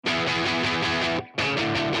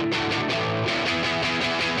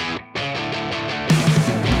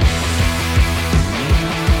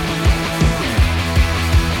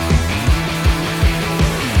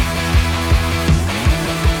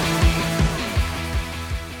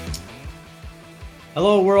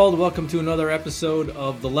Hello, world. Welcome to another episode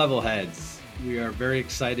of The Levelheads. We are very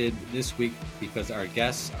excited this week because our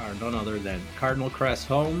guests are none other than Cardinal Crest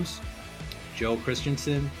Homes, Joe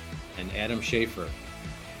Christensen, and Adam Schaefer.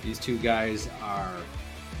 These two guys are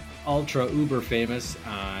ultra uber famous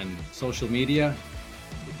on social media.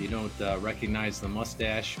 If you don't recognize the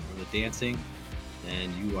mustache or the dancing,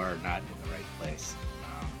 then you are not in the right place.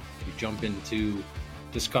 We jump into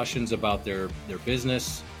discussions about their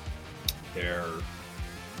business, their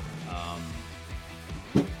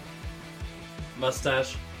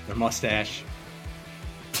mustache,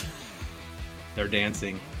 their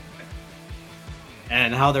dancing,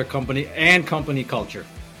 and how their company culture.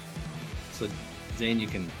 So, Zane, you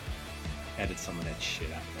can edit some of that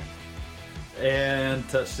shit out there. and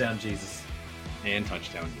touchdown Jesus.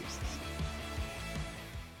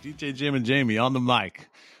 DJ Jim and Jamie on the mic.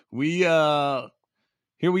 We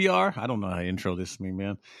here we are. I don't know how to intro this to me,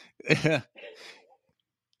 man.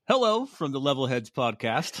 Hello from the Levelheads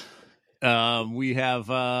podcast. We have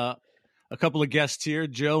a couple of guests here,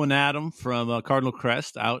 Joe and Adam from Cardinal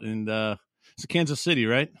Crest out in it's Kansas City,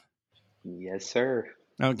 right? Yes, sir.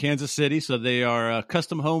 Out in Kansas City. So they are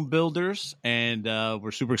custom home builders, and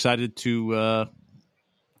we're super excited to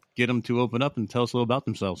get them to open up and tell us a little about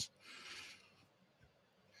themselves.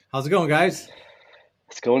 How's it going, guys?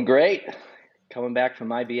 It's going great. Coming back from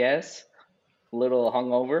IBS, a little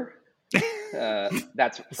hungover.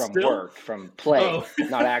 That's from Still? work, from play,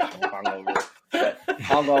 not actual hungover, but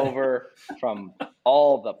hungover from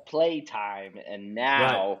all the play time. And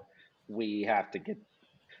now we have to get,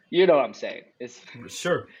 you know what I'm saying?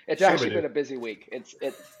 Sure. It's Sure actually we been do. a busy week.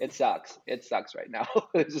 It sucks. It sucks right now.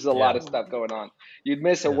 There's just a lot of stuff going on. You'd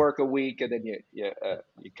miss a work a week, and then you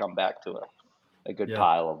come back to a good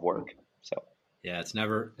pile of work. So Yeah, it's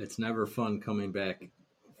never fun coming back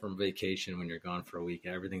from vacation when you're gone for a week.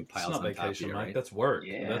 Everything It's piles not on top of vacation, you, Mike. right? That's work.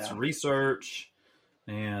 Yeah. That's research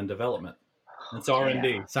and development. That's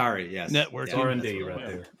R&D. Sorry, yes. Networking. It's R&D right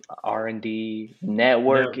there. R&D,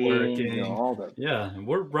 networking, you know, Networking. all the. Yeah, and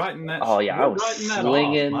we're writing that. Oh yeah, I we're was writing that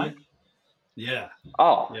slinging. off, Mike. Yeah.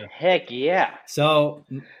 Oh Yeah. heck yeah! So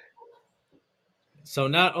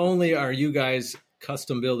not only are you guys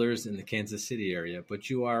custom builders in the Kansas City area, but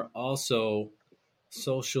you are also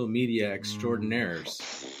social media extraordinaires.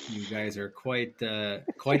 You guys are quite the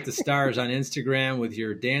stars on Instagram with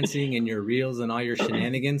your dancing and your reels and all your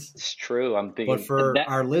shenanigans. It's true. I'm thinking. But for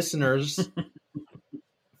our listeners,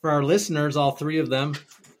 all three of them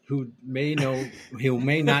who may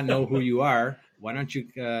not know who you are, why don't you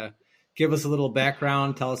give us a little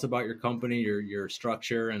background? Tell us about your company, your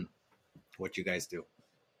structure, and what you guys do.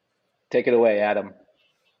 Take it away, Adam.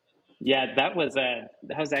 Yeah, that was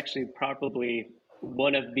actually probably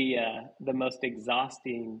one of the most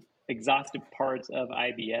exhaustive parts of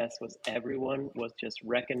IBS was everyone was just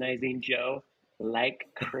recognizing Joe like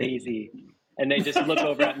crazy. And they just look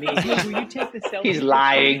over at me. Hey, will you take the selfie He's picture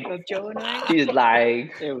lying. of Joe and I? He's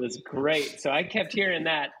lying. It was great. So I kept hearing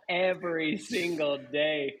that every single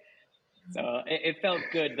day. So it felt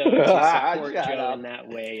good though to support Shut Joe up. in that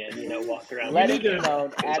way and walk around. Let with it him. be known,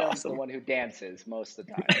 It was Adam's awesome. the one who dances most of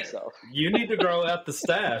the time. So You need to grow out the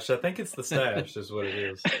stash. I think it's the stash is what it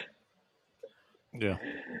is. Yeah.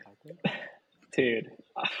 Dude,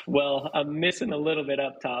 well, I'm missing a little bit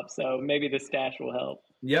up top, so maybe the stash will help.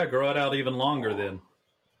 Yeah, grow it out even longer then.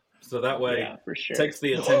 So that way Yeah, for sure. it takes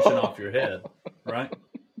the attention off your head, right?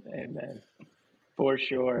 Amen. For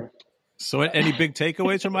sure. So, any big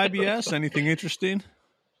takeaways from IBS? Anything interesting?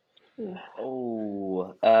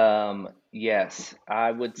 yes,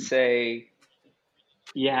 I would say.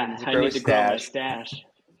 Yeah, To I grow need to grow my stash.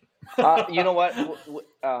 stash. You know what?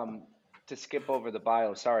 To skip over the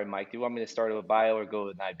bio. Sorry, Mike. Do you want me to start with bio or go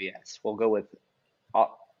with IBS? We'll go with.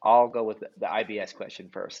 I'll go with the IBS question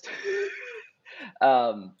first.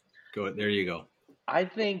 There you go. I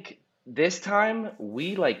think this time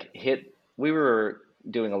we were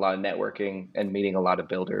doing a lot of networking and meeting a lot of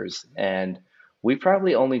builders, and we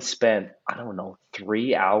probably only spent, I don't know,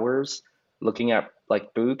 3 hours looking at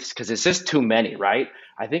like booths because it's just too many, right?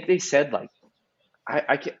 I think they said like,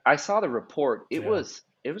 I saw the report. It was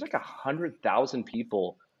like 100,000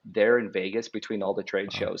 people there in Vegas between all the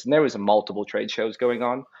trade shows, and there was multiple trade shows going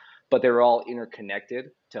on, but they were all interconnected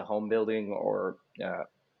to home building or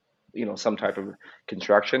some type of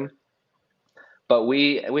construction. But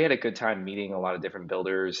we had a good time meeting a lot of different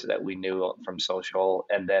builders that we knew from social,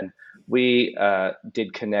 and then we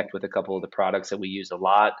did connect with a couple of the products that we used a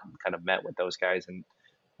lot. Kind of met with those guys and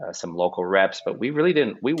some local reps, but we really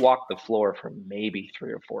didn't. We walked the floor for maybe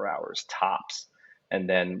 3 or 4 hours tops, and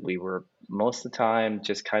then we were most of the time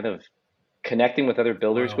just kind of connecting with other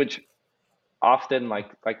builders, Wow. which often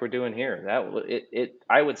like we're doing here.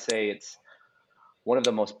 I would say it's one of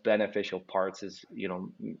the most beneficial parts is,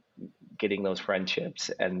 getting those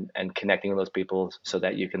friendships and connecting with those people so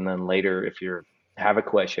that you can then later, if you have a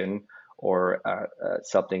question or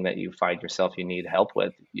something that you find yourself you need help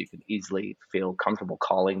with, you can easily feel comfortable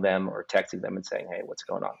calling them or texting them and saying, hey, what's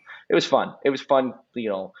going on? It was fun. It was fun,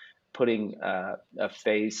 putting a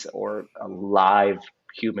face or a live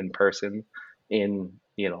human person in,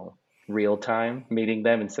 real time, meeting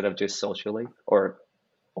them instead of just socially or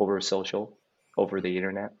over the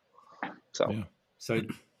internet. So, Yeah. So,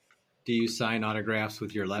 do you sign autographs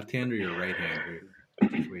with your left hand or your right hand? Or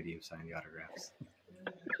which way do you sign the autographs?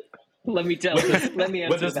 Let me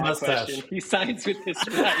answer that question. He signs with his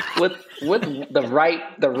right. with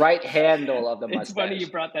the right handle of the mustache. It's funny you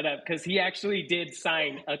brought that up because he actually did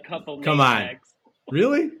sign a couple name Come on. tags.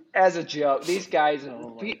 Really? As a joke. These guys,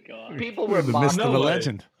 people were the myth of a way.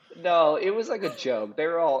 legend. No, it was like a joke. They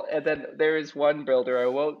were all, and then there is one builder. I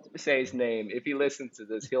won't say his name. If he listens to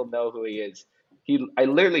this, he'll know who he is. I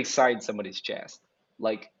literally signed somebody's chest,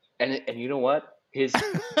 and you know what?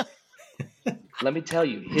 Let me tell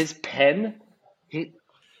you, his pen.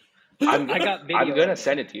 I'm gonna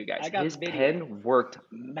send it to you guys. His pen worked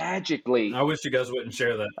magically. I wish you guys wouldn't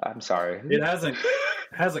share that. I'm sorry. It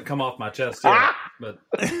hasn't come off my chest yet, but.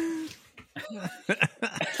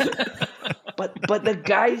 But the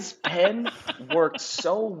guy's pen worked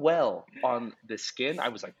so well on the skin. I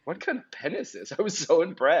was like, what kind of pen is this? I was so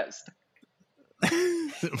impressed.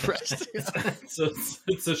 Impressed. So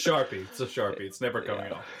it's a Sharpie. It's a Sharpie. It's never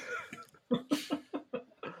coming off.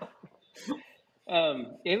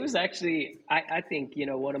 It was actually, I think,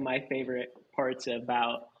 one of my favorite parts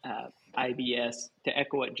about IBS, to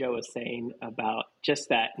echo what Joe was saying about just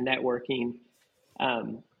that networking.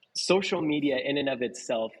 Social media in and of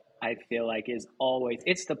itself, I feel like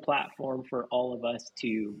it's the platform for all of us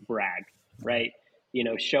to brag, right?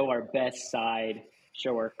 Show our best side,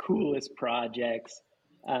 show our coolest projects.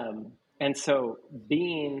 And so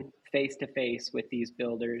being face to face with these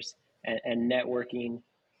builders and networking,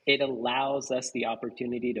 it allows us the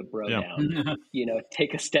opportunity to bro down,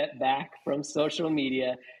 take a step back from social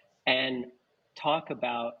media and talk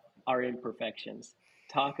about our imperfections,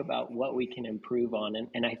 talk about what we can improve on.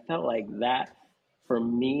 And I felt like that, for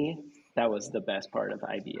me, that was the best part of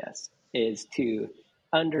IBS, is to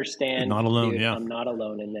understand, not alone, dude, yeah. I'm not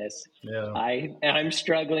alone in this. Yeah. I'm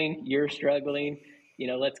struggling, you're struggling,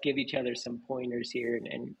 let's give each other some pointers here.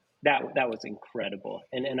 And that was incredible.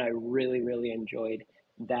 And I really, really enjoyed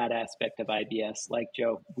that aspect of IBS. Like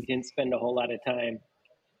Joe, we didn't spend a whole lot of time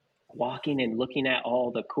walking and looking at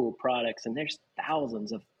all the cool products, and there's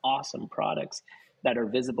thousands of awesome products that are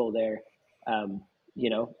visible there.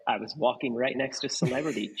 I was walking right next to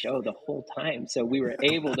Celebrity Joe the whole time, so we were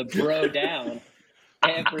able to bro down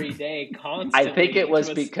every day, constantly. I think it was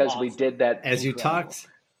because awesome. We did that. As you talked,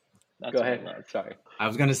 That's go ahead. Sorry, I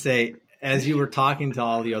was going to say, as you were talking to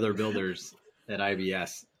all the other builders at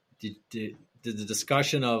IBS, did the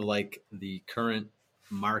discussion of like the current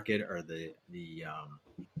market or the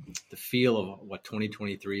feel of what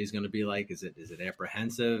 2023 is going to be like? Is it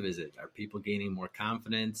apprehensive? Are people gaining more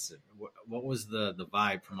confidence? What was the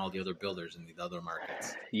vibe from all the other builders in the other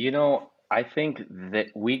markets? I think that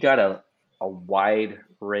we got a wide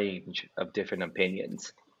range of different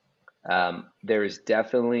opinions. There is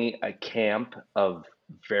definitely a camp of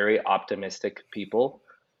very optimistic people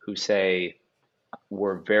who say,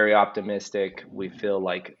 we're very optimistic. We feel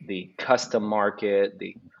like the custom market,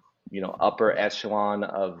 the upper echelon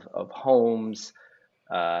of homes,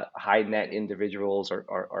 high net individuals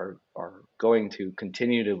are going to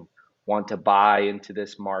continue to want to buy into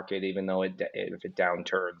this market, even though if it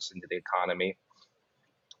downturns into the economy.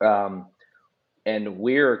 And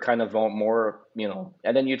we're kind of more,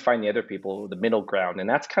 and then you'd find the other people, the middle ground, and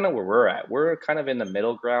that's kind of where we're at. We're kind of in the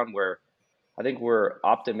middle ground where I think we're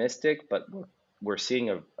optimistic, but we're seeing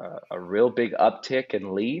a real big uptick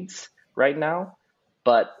in leads right now.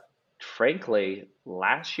 But frankly,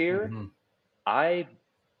 last year,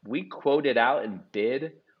 we quoted out and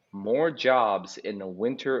bid more jobs in the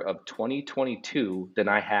winter of 2022 than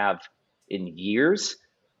I have in years,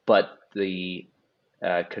 but the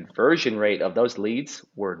conversion rate of those leads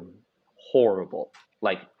were horrible.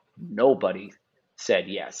 Like nobody said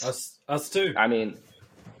yes. Us too. I mean,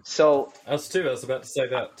 so us too. I was about to say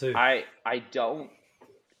that too.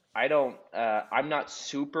 I'm not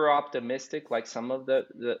super optimistic like some of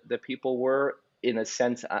the people were, in a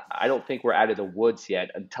sense. I don't think we're out of the woods yet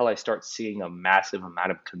until I start seeing a massive amount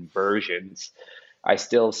of conversions. I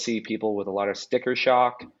still see people with a lot of sticker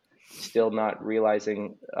shock, still not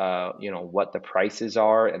realizing, what the prices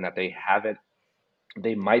are, and that they haven't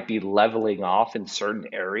they might be leveling off in certain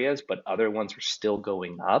areas, but other ones are still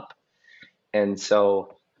going up. And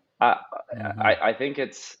so I Mm-hmm. I think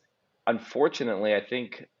it's unfortunately I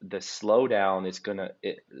think the slowdown is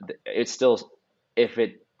it's still, if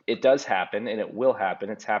it does happen, and it will happen,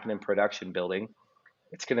 it's happened in production building,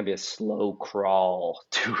 it's going to be a slow crawl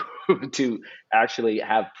to to actually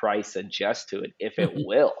have price adjust to it, if it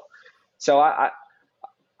will. So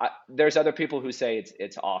there's other people who say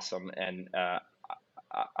it's awesome, and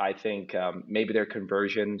I think maybe their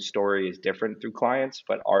conversion story is different through clients,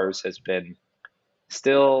 but ours has been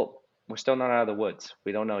we're still not out of the woods.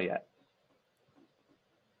 We don't know yet.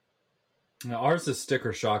 Now, ours is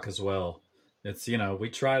sticker shock as well. It's, we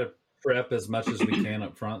try to prep as much as we can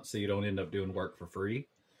up front so you don't end up doing work for free.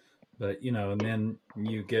 But, and then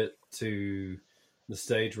you get to the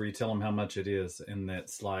stage where you tell them how much it is. And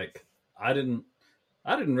it's like, I didn't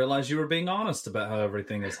realize you were being honest about how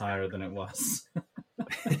everything is higher than it was.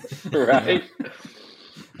 Right.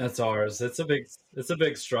 That's ours. It's a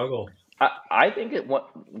big struggle. I think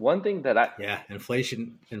one thing that Yeah,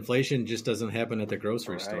 inflation just doesn't happen at the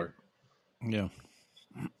grocery Right. store. Yeah.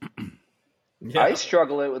 Yeah. I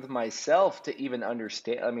struggle it with myself to even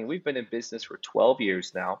understand. I mean, we've been in business for 12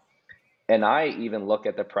 years now, and I even look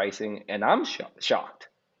at the pricing and I'm shocked.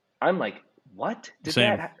 I'm like, what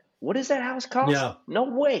Same. what does that house cost? Yeah. No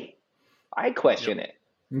way. I question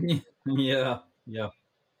it. Yeah.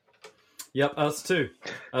 Yep, us too.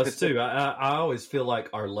 I always feel like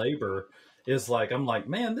our labor is like, I'm like,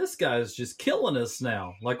 man, this guy's just killing us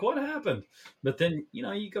now. Like, what happened? But then,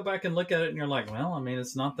 you go back and look at it and you're like, well, I mean,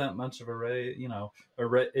 it's not that much of a rate,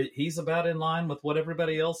 he's about in line with what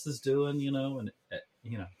everybody else is doing, and,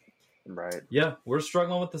 Right. yeah, we're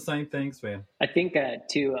struggling with the same things, man. I think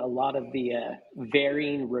too, a lot of the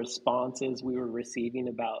varying responses we were receiving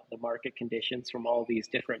about the market conditions from all these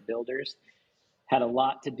different builders had a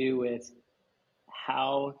lot to do with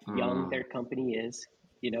how young their company is.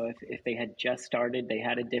 If they had just started, they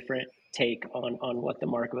had a different take on what the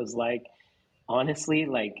market was like. Honestly,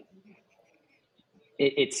 like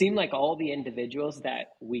it seemed like all the individuals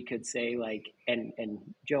that we could say, like, and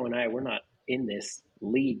Joe and I, we're not in this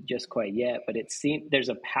league just quite yet, but it seemed there's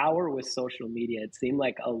a power with social media. It seemed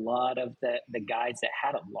like a lot of the guys that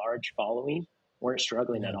had a large following weren't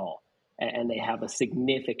struggling at all, and they have a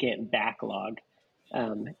significant backlog.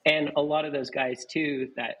 And a lot of those guys too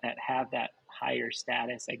that have that higher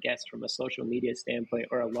status, I guess, from a social media standpoint,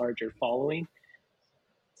 or a larger following,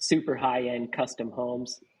 super high end custom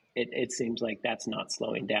homes. It seems like that's not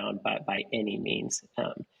slowing down by any means.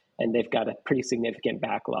 And they've got a pretty significant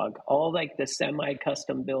backlog. All like the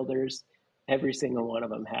semi-custom builders, every single one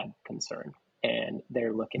of them had concern, and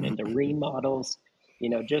they're looking into remodels.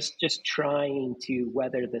 Just trying to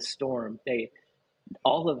weather the storm.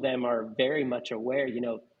 All of them are very much aware.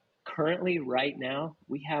 Currently, right now,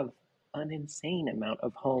 we have an insane amount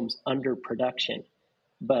of homes under production,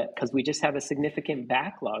 but because we just have a significant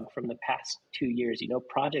backlog from the past 2 years,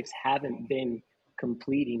 projects haven't been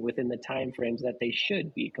completing within the timeframes that they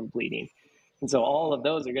should be completing. And so all of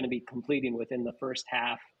those are going to be completing within the first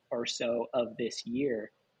half or so of this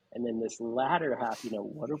year. And then this latter half,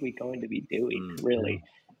 what are we going to be doing really?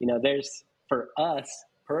 There's, for us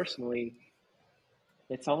personally,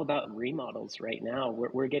 it's all about remodels right now.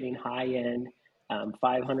 We're getting high end,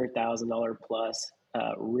 $500,000 plus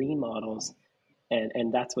remodels.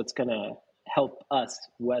 And that's what's going to help us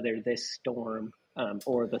weather this storm,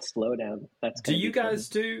 or the slowdown. Do you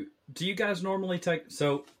guys normally take,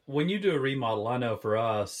 so when you do a remodel, I know for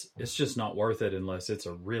us, it's just not worth it unless it's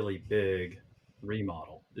a really big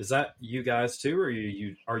remodel. Is that you guys too, or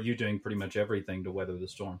are you doing pretty much everything to weather the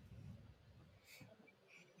storm?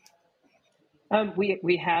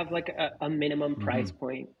 We have like a minimum price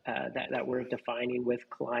point that we're defining with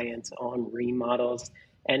clients on remodels.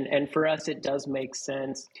 And for us, it does make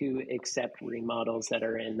sense to accept remodels that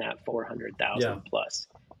are in that 400,000 plus.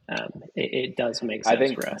 It does make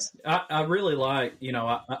sense for us. I really like,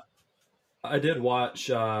 I did watch,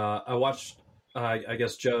 I watched, I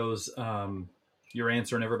guess, Joe's, your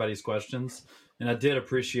answering everybody's questions. And I did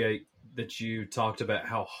appreciate that you talked about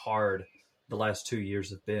how hard the last 2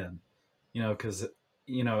 years have been, because,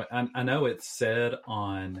 I know it's said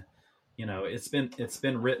on, it's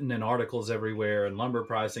been written in articles everywhere, and lumber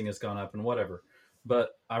pricing has gone up and whatever. But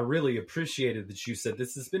I really appreciated that you said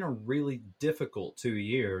this has been a really difficult 2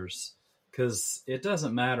 years, because it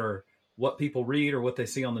doesn't matter what people read or what they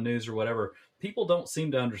see on the news or whatever. People don't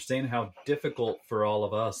seem to understand how difficult for all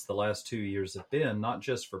of us the last 2 years have been, not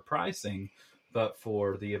just for pricing, but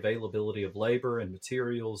for the availability of labor and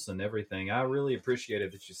materials and everything. I really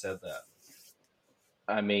appreciated that you said that.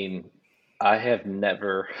 I mean, I have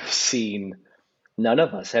never seen, none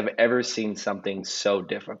of us have ever seen something so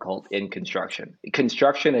difficult in construction.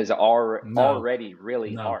 Construction is No, already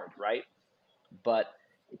really no. hard, right? But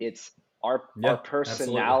it's our Yeah, absolutely.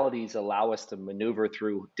 personalities allow us to maneuver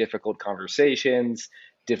through difficult conversations,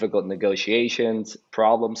 difficult negotiations,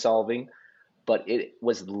 problem solving. But it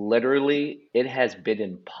has been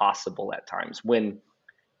impossible at times when,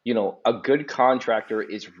 a good contractor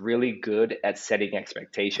is really good at setting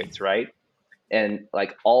expectations, right? And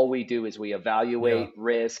like all we do is we Yeah. evaluate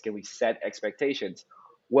risk and we set expectations.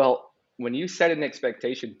 Well, when you set an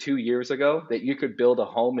expectation 2 years ago that you could build a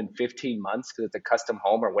home in 15 months because it's a custom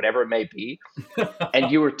home or whatever it may be,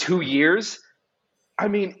 and you were 2 years, I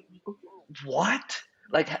mean, what?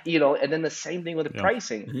 Like, and then the same thing with the Yeah.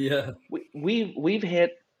 pricing. Yeah. We've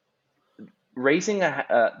hit raising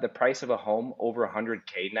the price of a home over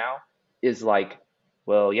 100K now is like,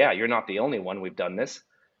 well, yeah, you're not the only one. We've done this.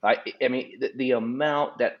 I mean, the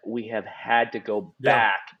amount that we have had to go Yeah.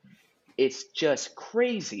 back, it's just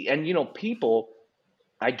crazy. And people,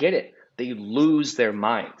 I get it. They lose their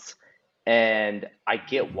minds, and I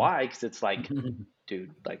get why, because it's like,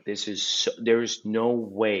 dude, like there's no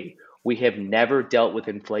way. We have never dealt with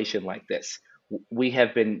inflation like this. We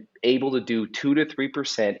have been able to do 2 to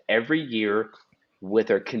 3% every year with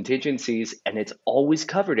our contingencies, and it's always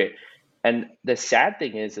covered it. And the sad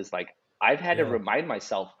thing is like I've had to Yeah. remind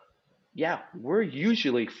myself, yeah, we're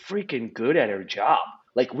usually freaking good at our job.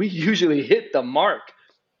 Like we usually hit the mark.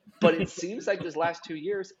 But it seems like this last 2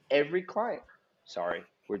 years, every client, sorry,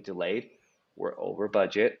 we're delayed, we're over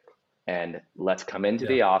budget, and let's come into Yeah.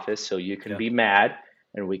 the office so you can Yeah. be mad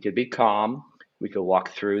and we could be calm. We could walk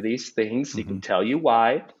through these things. You can tell you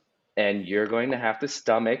why, and you're going to have to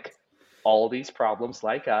stomach all these problems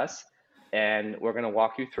like us, and we're going to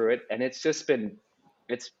walk you through it. And it's just been,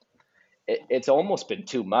 it's almost been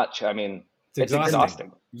too much. I mean, It's it's exhausting.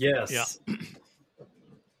 exhausting. Yes.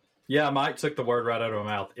 Yeah, Mike took the word right out of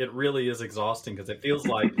my mouth. It really is exhausting because it feels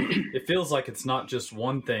like it's not just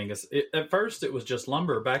one thing. At first, it was just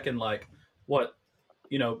lumber back in like what,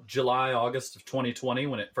 July, August of 2020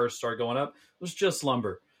 when it first started going up. It was just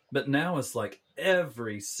lumber, but now it's like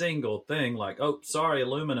every single thing. Like, oh, sorry,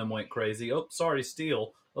 aluminum went crazy. Oh, sorry,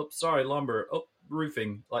 steel. Oh, sorry, lumber. Oh,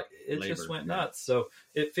 roofing. Like it Labor, just went yeah. nuts. So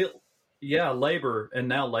yeah, labor, and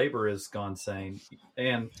now labor has gone insane.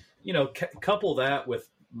 And couple that with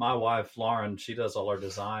my wife Lauren, she does all our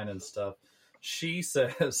design and stuff. She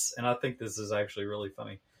says, and I think this is actually really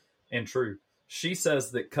funny and true. She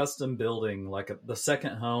says that custom building, like the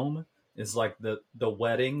second home, is like the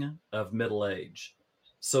wedding of middle age.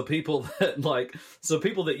 So people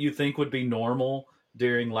that you think would be normal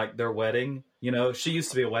during like their wedding, she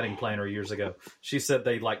used to be a wedding planner years ago. She said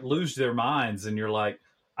they like lose their minds, and you're like,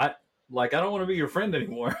 I don't want to be your friend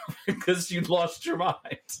anymore because you lost your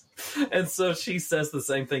mind. And so she says the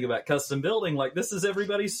same thing about custom building. Like this is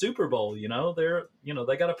everybody's Super Bowl, they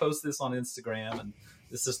got to post this on Instagram and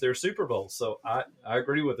this is their Super Bowl. So I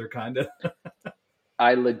agree with her kind of.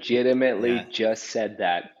 I legitimately Yeah. just said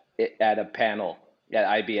that at a panel at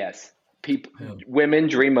IBS. Yeah. Women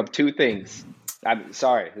dream of two things. I'm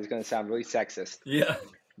sorry, this is going to sound really sexist. Yeah.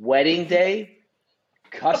 Wedding day,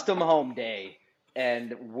 custom home day,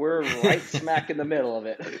 and we're right smack in the middle of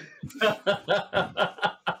it.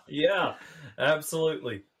 Yeah,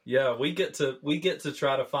 absolutely. Yeah, we get to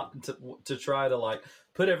try to find to try to like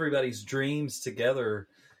put everybody's dreams together,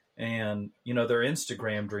 and their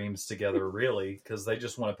Instagram dreams together, really, because they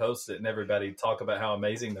just want to post it and everybody talk about how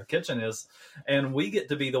amazing their kitchen is, and we get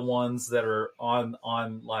to be the ones that are on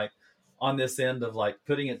this end of like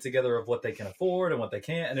putting it together of what they can afford and what they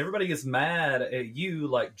can't, and everybody gets mad at you,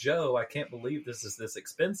 like, Joe, I can't believe this is this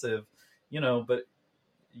expensive, but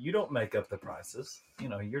you don't make up the prices.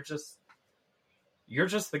 You're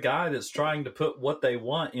just the guy that's trying to put what they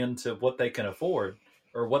want into what they can afford,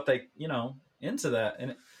 or what they, into that.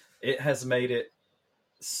 And it has made it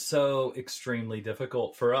so extremely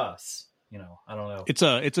difficult for us. I don't know.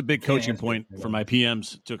 It's a big coaching point for my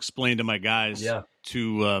PMs to explain to my guys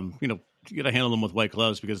to, you got to handle them with white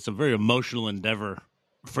gloves, because it's a very emotional endeavor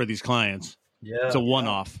for these clients. Yeah. It's a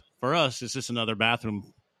one-off. For us, it's just another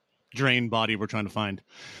bathroom drain body we're trying to find,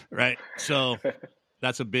 right? So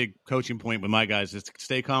that's a big coaching point with my guys, is to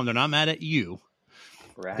stay calm. They're not mad at you.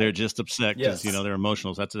 Right. They're just upset because, Yes. they're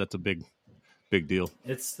emotional. That's a big deal.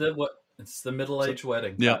 It's the middle-aged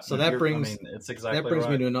wedding. Yeah. So that brings it's exactly that brings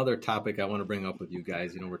right. me to another topic I want to bring up with you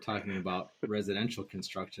guys. We're talking about residential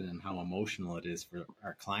construction and how emotional it is for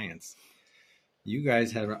our clients. You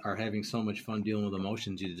guys are having so much fun dealing with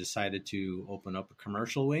emotions, you decided to open up a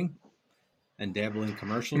commercial wing and dabble in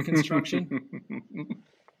commercial construction.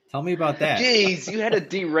 Tell me about that. Jeez, you had to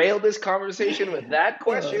derail this conversation with that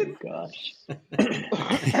question? Oh gosh.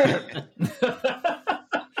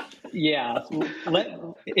 Yeah.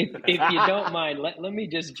 If you don't mind, let me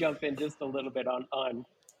just jump in just a little bit on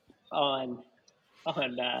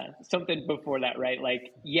something before that, right?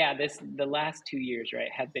 Like, yeah, the last 2 years,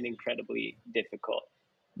 right, have been incredibly difficult.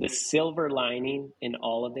 The silver lining in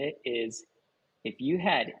all of it is if you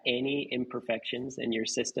had any imperfections in your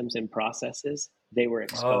systems and processes, they were Oh,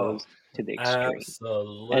 exposed to the extreme.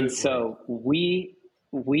 And absolutely. so we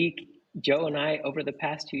Joe and I over the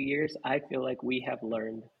past 2 years, I feel like we have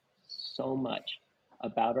learned so much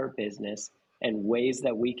about our business and ways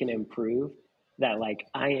that we can improve that like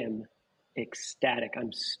I am ecstatic.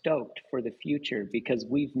 I'm stoked for the future because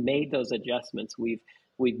we've made those adjustments. We've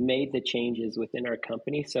made the changes within our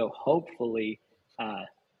company. So hopefully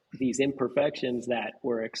these imperfections that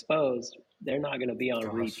were exposed, they're not going to be on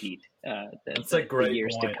Gosh, repeat that's a the great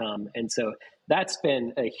years to point. come. And so that's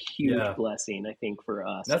been a huge Yeah, blessing, I think, for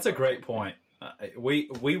us. that's a great point.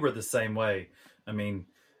 We were the same way. I mean,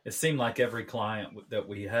 it seemed like every client that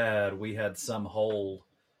we had some hole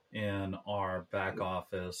in our back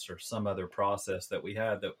office or some other process that we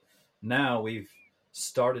had that now we've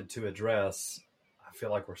started to address. I feel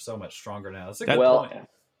like we're so much stronger now. That's a good Well, point.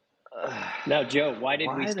 Now, Joe, why did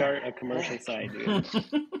we why the start a commercial heck? side, dude?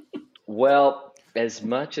 Well, as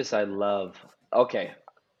much as I love, okay,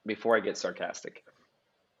 before I get sarcastic,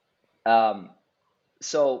 um,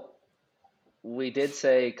 so we did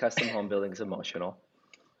say custom home building is emotional.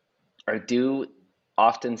 I do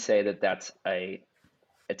often say that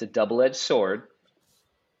it's a double-edged sword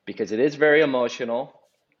because it is very emotional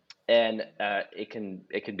and it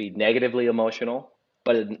can be negatively emotional,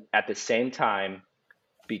 but at the same time,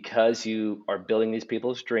 because you are building these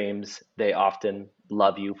people's dreams, they often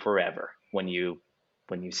love you forever when you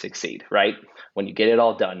succeed, right? When you get it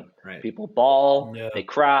all done. Right. People bawl, Yeah. they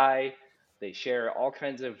cry, they share all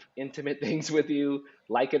kinds of intimate things with you,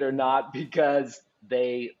 like it or not, because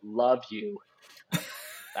they love you.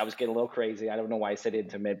 I was getting a little crazy. I don't know why I said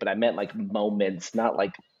intimate, but I meant like moments, not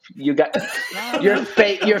like you got your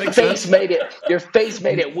face. Your Makes face sense. made it. Your face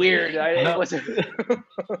made it weird. It No, wasn't.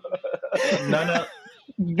 no.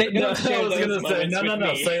 They No, don't share I was those gonna say moments with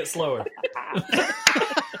no. me. Say it slower.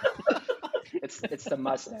 It's the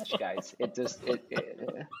mustache, guys. It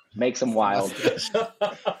makes them wild. It's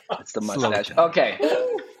the Slow mustache. down. Okay,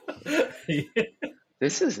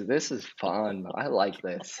 this is fun. I like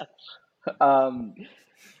this. Um,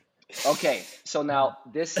 okay, so now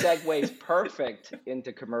this segues perfect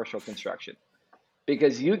into commercial construction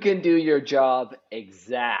because you can do your job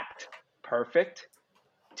exact, perfect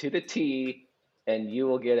to the T, and you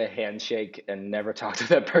will get a handshake and never talk to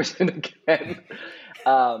that person again.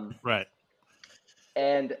 Um, Right.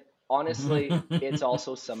 and honestly, it's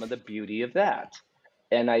also some of the beauty of that.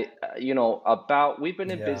 And we've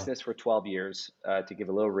been in Yeah. business for 12 years. To give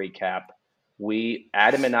a little recap,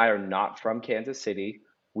 Adam and I are not from Kansas City.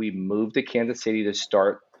 We moved to Kansas City to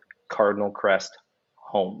start Cardinal Crest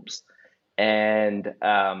Homes. And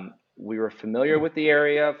we were familiar with the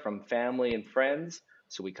area from family and friends.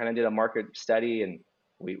 So we kind of did a market study and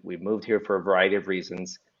we moved here for a variety of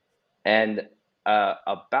reasons. And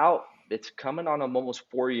it's coming on almost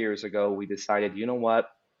 4 years ago, we decided, you know what?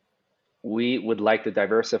 We would like to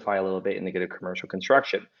diversify a little bit and to get a commercial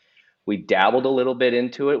construction. We dabbled a little bit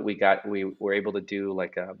into it. We were able to do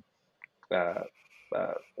like a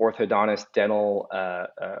orthodontist dental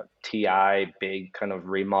TI big kind of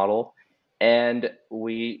remodel, and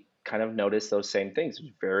we kind of noticed those same things. It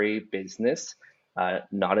was very business,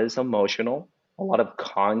 not as emotional. A lot of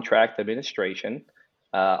contract administration,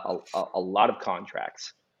 a lot of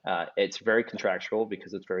contracts. It's very contractual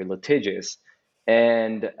because it's very litigious,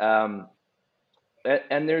 and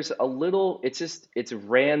there's a little. It's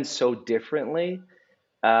ran so differently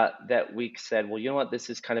that we said, well, you know what, this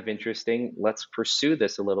is kind of interesting. Let's pursue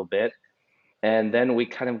this a little bit. And then we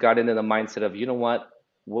kind of got into the mindset of, you know what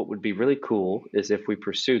would be really cool is if we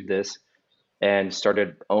pursued this and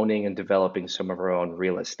started owning and developing some of our own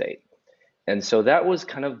real estate. And so that was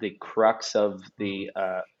kind of the crux of the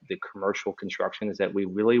commercial construction, is that we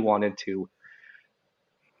really wanted to.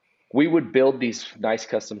 We would build these nice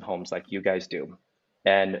custom homes like you guys do,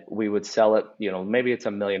 and we would sell it. Maybe it's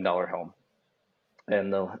 $1 million home.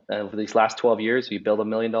 And for these last 12 years, you build $1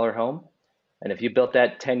 million home. And if you built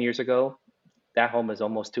that 10 years ago, that home is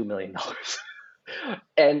almost $2 million.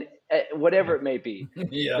 And whatever it may be,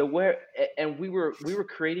 Yeah. and we were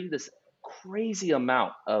creating this crazy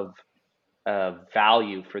amount of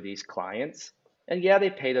value for these clients. And yeah, they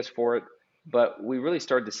paid us for it, but we really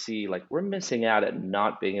started to see like we're missing out at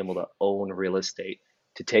not being able to own real estate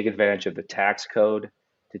to take advantage of the tax code,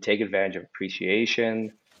 to take advantage of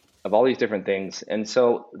appreciation, of all these different things. And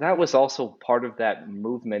so that was also part of that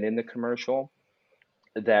movement in the commercial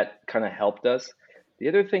that kind of helped us. The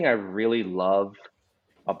other thing I really love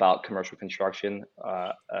about commercial construction,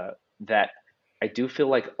 that I do feel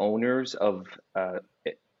like owners of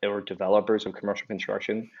or developers of commercial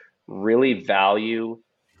construction really value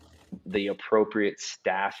the appropriate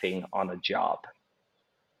staffing on a job.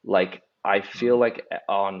 Like I feel like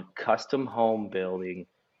on custom home building,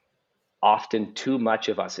 often too much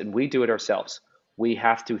of us, and we do it ourselves, we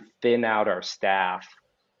have to thin out our staff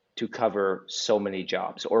to cover so many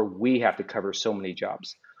jobs, or we have to cover so many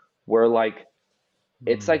jobs. We're like,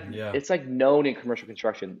 Yeah. it's like known in commercial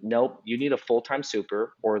construction. Nope, you need a full-time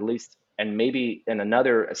super, or at least, and maybe in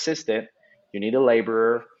another assistant. You need a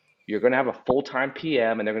laborer. You're going to have a full-time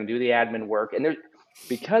PM, and they're going to do the admin work. And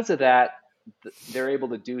because of that, they're able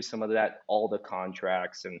to do some of that, all the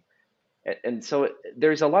contracts, and so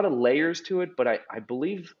there's a lot of layers to it. But I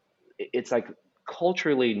believe it's like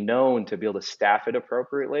culturally known to be able to staff it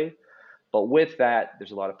appropriately. But with that,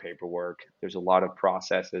 there's a lot of paperwork. There's a lot of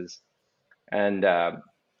processes. And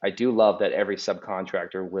I do love that every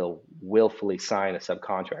subcontractor will willfully sign a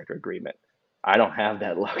subcontractor agreement. I don't have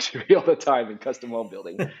that luxury all the time in custom home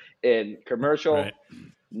building. In commercial, Right.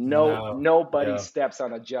 nobody Yeah. steps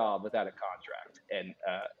on a job without a contract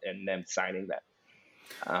and them signing that.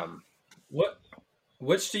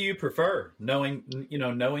 Which do you prefer? Knowing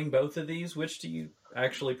both of these, which do you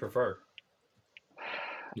actually prefer?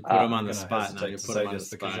 You put them on the Gonna spot now. hesitate You to put say them on the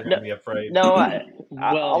just because spot. you're gonna be afraid. No,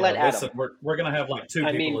 Well, I'll let Adam. Listen, we're gonna have like two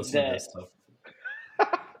I people mean, listening to this stuff.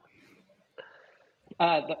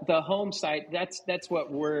 the home site, that's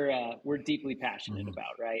what we're deeply passionate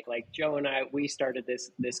about, right? Like Joe and I, we started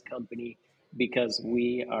this company because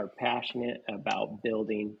we are passionate about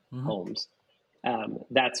building homes.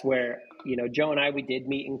 That's where, Joe and I, we did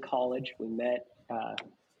meet in college. We met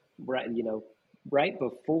right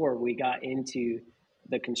before we got into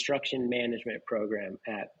the construction management program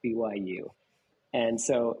at BYU. And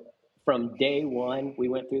so from day one, we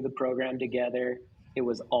went through the program together. It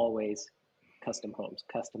was always custom homes,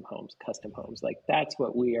 custom homes, custom homes. Like that's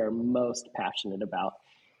what we are most passionate about.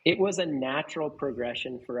 It was a natural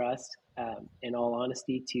progression for us, in all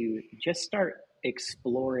honesty, to just start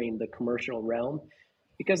exploring the commercial realm,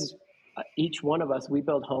 because each one of us, we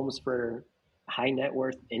build homes for high net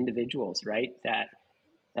worth individuals, right? That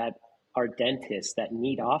are dentists, that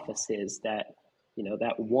need offices, that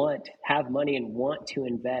that have money and want to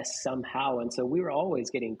invest somehow. And so we were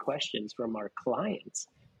always getting questions from our clients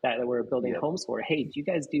that we're building homes for. Hey, do you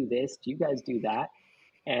guys do this? Do you guys do that?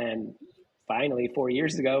 And finally, 4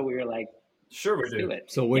 years ago, we were like, sure, we let's do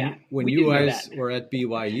it. So when you guys were at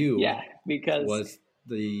BYU, because was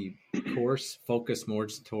the course focused more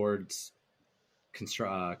towards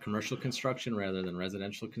commercial construction rather than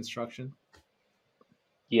residential construction?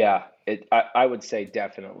 Yeah, I would say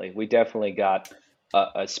definitely. We definitely got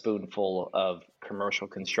a spoonful of commercial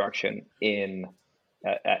construction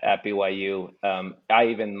at BYU. I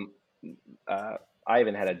even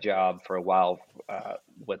had a job for a while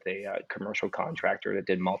with a commercial contractor that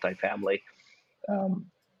did multifamily.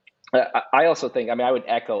 I also think, I would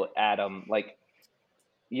echo Adam, like,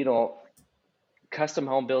 custom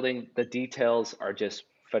home building, the details are just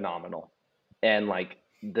phenomenal. And like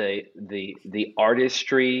the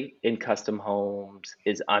artistry in custom homes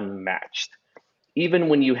is unmatched. Even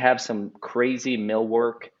when you have some crazy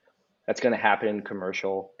millwork that's going to happen in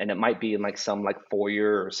commercial, and it might be in like some like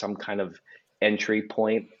foyer or some kind of entry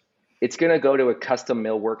point, it's going to go to a custom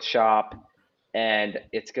millwork shop, and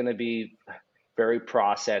it's going to be very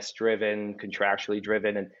process driven, contractually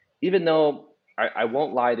driven. And even though I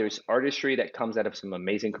won't lie, there's artistry that comes out of some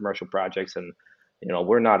amazing commercial projects, and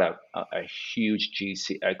we're not a huge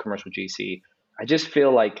commercial GC. I just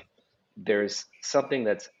feel like there's something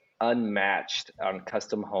that's unmatched on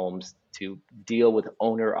custom homes to deal with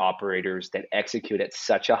owner operators that execute at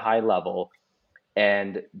such a high level.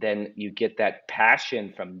 And then you get that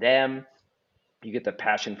passion from them, you get the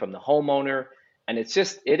passion from the homeowner. And it's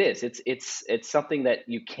something that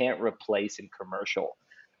you can't replace in commercial.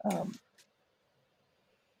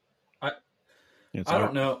 I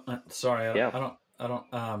don't know. Sorry. I don't.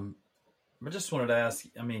 I just wanted to ask.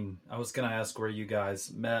 I was going to ask where you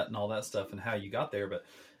guys met and all that stuff and how you got there.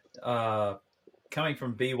 But coming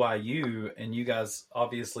from BYU, and you guys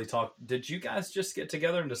obviously talked. Did you guys just get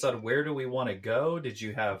together and decide where do we want to go? Did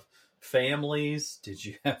you have families? Did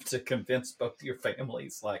you have to convince both your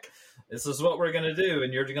families like this is what we're going to do,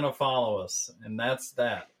 and you're going to follow us, and that's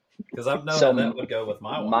that? Because I've known how that would go with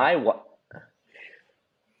my wife.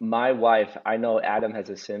 my wife, I know Adam has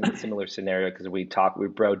a similar scenario because we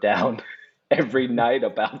bro down every night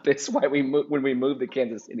about this when we moved to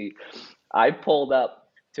Kansas City. I pulled up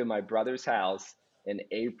to my brother's house in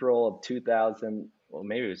April of 2000, well,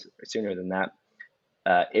 maybe it was sooner than that,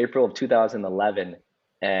 April of 2011.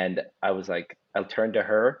 And I was like, I turned to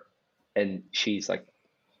her and she's like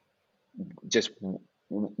just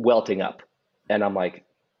welting up. And I'm like,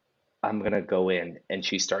 I'm going to go in. And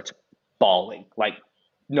she starts bawling like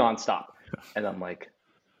nonstop. And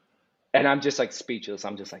I'm just like speechless.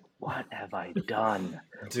 I'm just like, what have I done?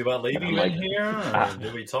 Do I leave you in here? Or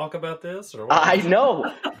do we talk about this? Or what? I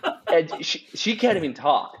know. And she can't even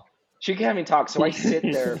talk. She can't even talk. So I sit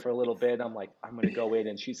there for a little bit. And I'm like, I'm going to go in.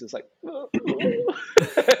 And she's just like, and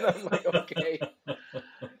I'm like, okay.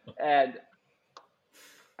 And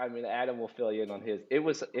I mean, Adam will fill you in on his. It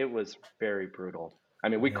was very brutal. I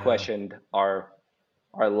mean, we questioned our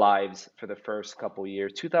lives for the first couple of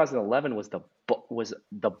years. 2011 was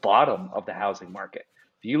the bottom of the housing market.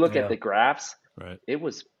 If you look at the graphs, right, it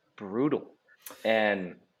was brutal.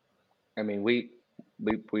 And I mean, we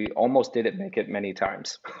almost didn't make it many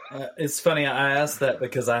times. It's funny. I asked that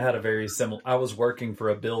because I had a very similar. I was working for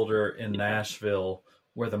a builder in Nashville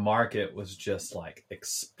where the market was just like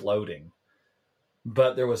exploding,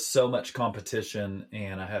 but there was so much competition,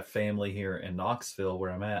 and I have family here in Knoxville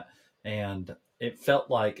where I'm at, and it felt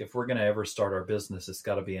like if we're going to ever start our business, it's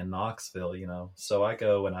got to be in Knoxville, you know. So I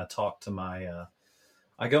go and I talk to my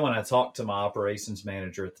operations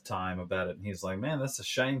manager at the time about it, and he's like, "Man, that's a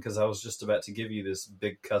shame because I was just about to give you this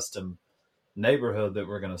big custom neighborhood that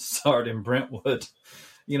we're going to start in Brentwood,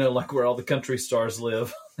 you know, like where all the country stars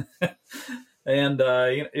live." And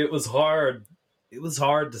you know, it was hard. It was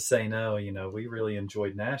hard to say no. You know, we really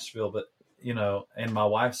enjoyed Nashville, but you know, and my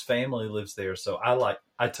wife's family lives there, so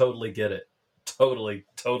I totally get it. Totally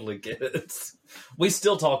get it. We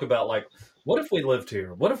still talk about like, what if we lived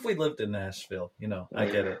here? What if we lived in Nashville? You know, I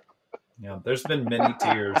get it. You know, there's been many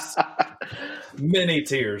tears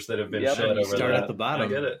that have been shed over start that. at the bottom. I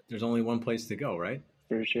get it. There's only one place to go, right?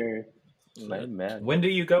 For sure. Man. When do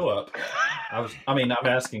you go up? I'm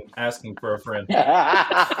asking for a friend.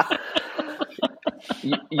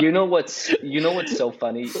 You know what's so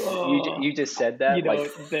funny? You just said that, You know,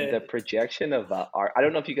 like the projection of our. I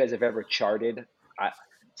don't know if you guys have ever charted.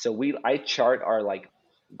 I chart our like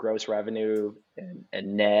gross revenue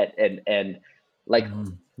and net and like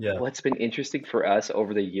what's been interesting for us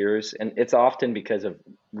over the years, and it's often because of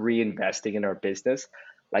reinvesting in our business.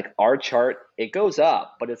 Like our chart, it goes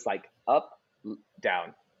up, but it's like up,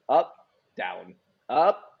 down, up, down,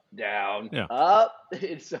 up, down, up.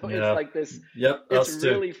 It's like this. Yep. It's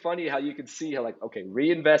really funny how you can see how like, okay,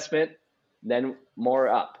 reinvestment, then more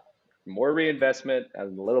up, more reinvestment,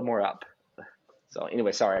 and a little more up. So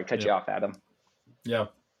anyway, sorry, I cut you off, Adam. Yeah.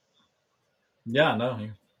 Yeah, no.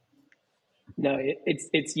 No,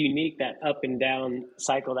 it's unique, that up and down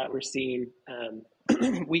cycle that we're seeing.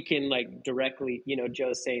 We can like directly, you know,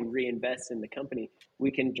 Joe's saying reinvest in the company. We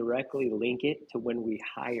can directly link it to when we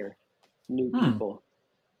hire new people.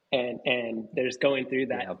 And there's going through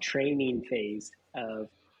that training phase of,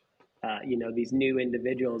 you know, these new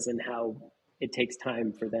individuals and how it takes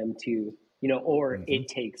time for them to, you know, or it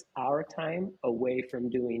takes our time away from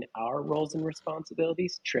doing our roles and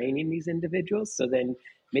responsibilities, training these individuals. So then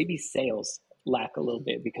maybe sales lack a little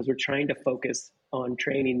bit because we're trying to focus on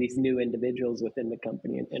training these new individuals within the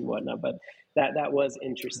company and whatnot. But that was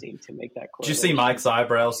interesting to make that correlation. Did you see Mike's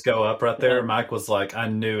eyebrows go up right there? Mike was like, I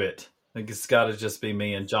knew it. Like, it's got to just be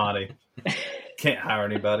me and Johnny. Can't hire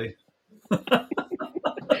anybody.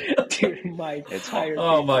 Dude, Mike.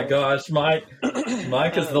 Oh my gosh, Mike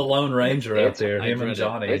is the Lone Ranger out there. Him and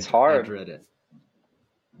Johnny. It's hard. I dread it.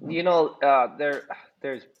 You know,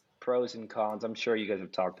 there's pros and cons. I'm sure you guys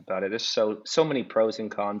have talked about it. There's so many pros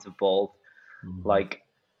and cons of both. Like,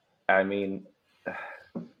 I mean,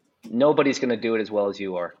 nobody's going to do it as well as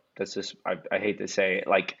you are. That's just, I hate to say it.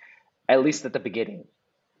 Like, at least at the beginning,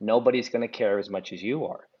 nobody's going to care as much as you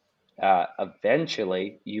are.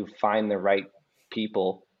 Eventually, you find the right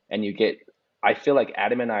people and you get, I feel like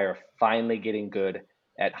Adam and I are finally getting good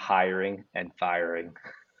at hiring and firing.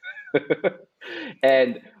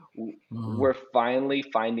 And we're finally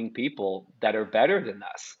finding people that are better than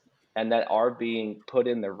us and that are being put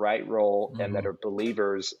in the right role and that are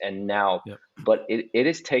believers. And now, but it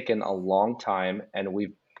has taken a long time, and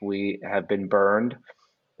we have been burned,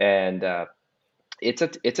 and it's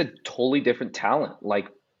a totally different talent. Like,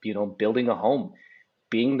 you know, building a home,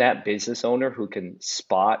 being that business owner who can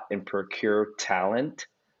spot and procure talent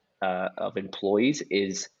of employees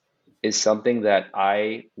is something that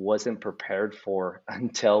I wasn't prepared for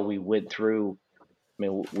until we went through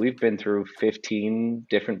mean, we've been through 15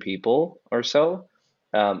 different people or so.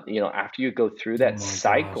 After you go through Oh that my gosh.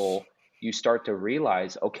 cycle, you start to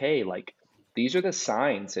realize, okay, like these are the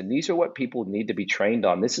signs and these are what people need to be trained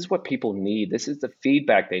on. This is what people need. This is the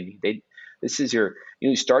feedback they need. This is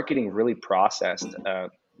you start getting really processed.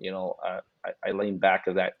 I lean back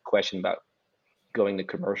of that question about going to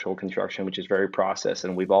commercial construction, which is very processed,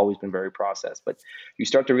 and we've always been very processed. But you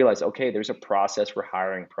start to realize, okay, there's a process for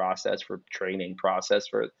hiring, process for training, process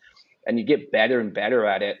for, and you get better and better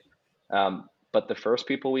at it. But the first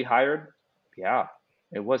people we hired, yeah,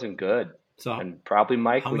 it wasn't good. So And probably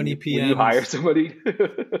Mike, how when many you hire PMs? somebody,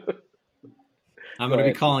 I'm go going to be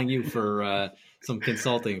ahead. calling you for some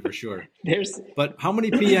consulting for sure. There's But how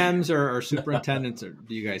many PMs or superintendents do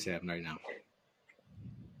you guys have right now?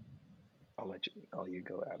 I'll you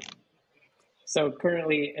go, Adam. So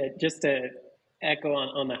currently, just to echo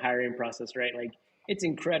on the hiring process, right? Like it's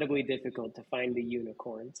incredibly difficult to find the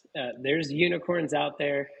unicorns. There's unicorns out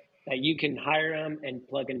there that you can hire them and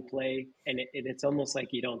plug and play, and it's almost like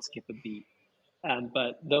you don't skip a beat.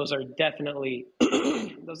 But those are definitely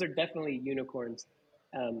those are definitely unicorns.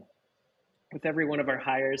 Um, with every one of our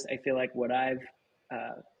hires, I feel like what I've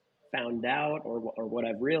found out or what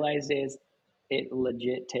I've realized is it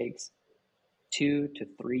legit takes 2 to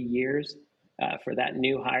 3 years for that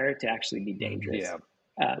new hire to actually be dangerous.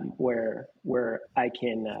 Yeah. Where I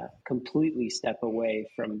can completely step away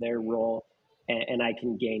from their role and I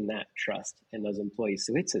can gain that trust in those employees.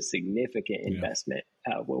 So it's a significant investment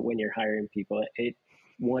when you're hiring people. It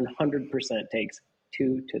 100% takes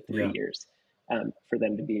 2 to 3 years for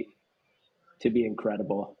them to be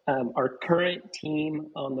incredible. Our current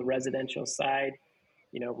team on the residential side,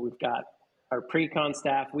 we've got our pre-con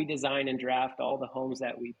staff. We design and draft all the homes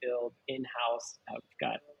that we build in-house.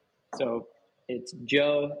 So it's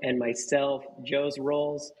Joe and myself. Joe's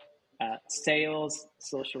roles, sales,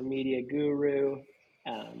 social media guru,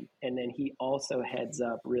 and then he also heads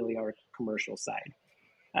up really our commercial side.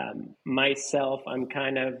 Myself, I'm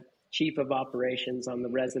kind of chief of operations on the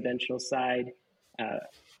residential side.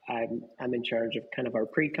 I'm in charge of kind of our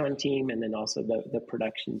pre-con team and then also the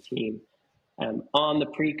production team. On the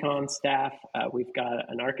pre-con staff, we've got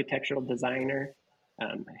an architectural designer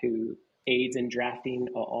who aids in drafting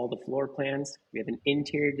all the floor plans. We have an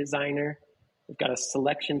interior designer. We've got a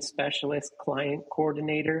selection specialist, client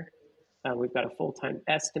coordinator. We've got a full-time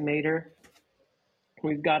estimator.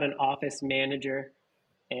 We've got an office manager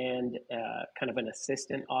and kind of an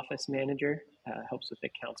assistant office manager, helps with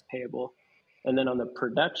accounts payable. And then on the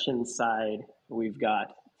production side, we've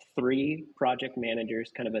got 3 project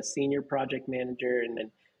managers, kind of a senior project manager, and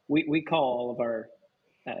then we call all of our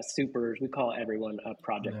supers, we call everyone a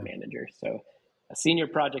project manager. So a senior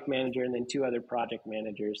project manager and then 2 other project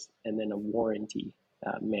managers and then a warranty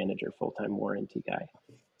manager, full-time warranty guy.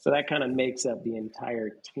 So that kind of makes up the entire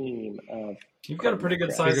team of. You've got a pretty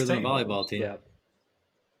good size Bigger than a team. volleyball team. Yeah.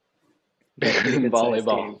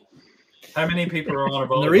 Volleyball. How many people are on a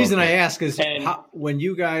volleyball And the reason team? I ask is And when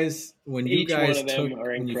you guys one of them took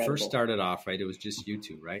are when you first incredible. started off, right? It was just you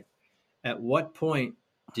two, right? At what point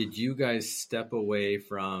did you guys step away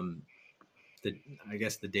from I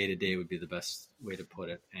guess the day to day would be the best way to put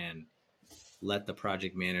it, and let the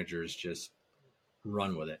project managers just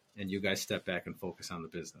run with it, and you guys step back and focus on the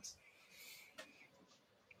business?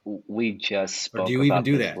 We just spoke Or do you even about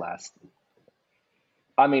do this that? last.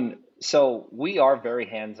 I mean, so we are very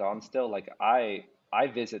hands-on still. Like I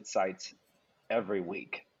visit sites every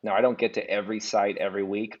week. Now I don't get to every site every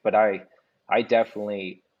week, but I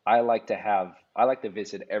definitely I like to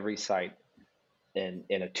visit every site in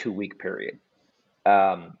a 2-week period.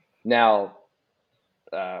 Now,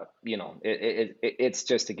 it's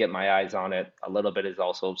just to get my eyes on it. A little bit is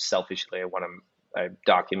also selfishly I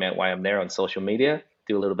document why I'm there on social media,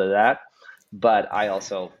 do a little bit of that, but I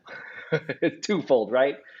also it's twofold,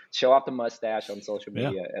 right? Show off the mustache on social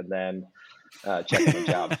media and then check my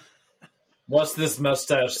job. What's this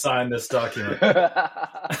mustache? Sign this document.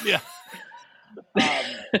 Yeah.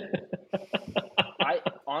 I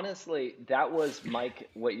honestly, that was Mike.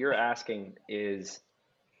 What you're asking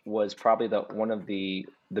was probably one of the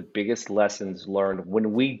biggest lessons learned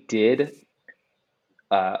when we did,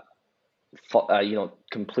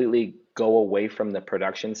 completely go away from the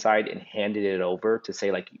production side and handed it over to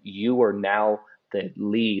say like you are now the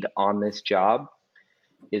lead on this job.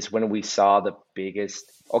 Is when we saw the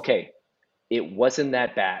biggest. Okay, it wasn't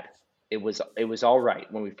that bad. It was all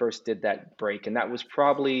right when we first did that break, and that was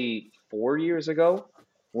probably 4 years ago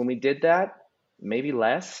when we did that, maybe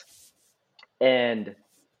less, and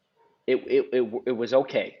it was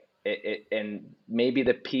okay. And maybe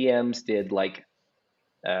the PMs did like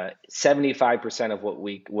 75% of what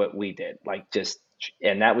we did,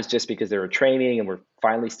 and that was just because they were training and we're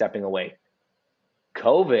finally stepping away.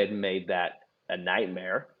 COVID made that a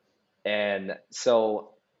nightmare, and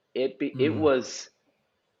so it was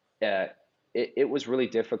really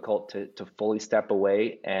difficult to fully step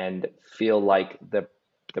away and feel like the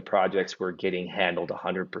projects were getting handled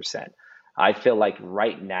 100%. I feel like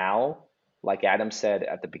right now, like Adam said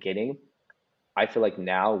at the beginning, I feel like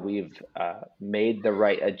now we've made the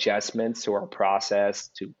right adjustments to our process,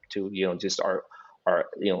 to just our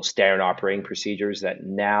standard operating procedures, that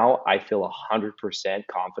now I feel 100%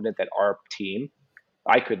 confident that our team,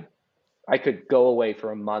 I could go away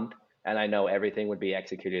for a month and I know everything would be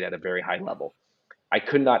executed at a very high level. I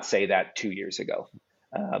could not say that 2 years ago,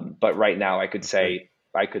 but right now I could say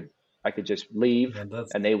I could just leave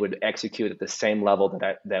and they would execute at the same level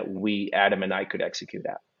that Adam and I could execute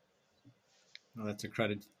at. Well, that's a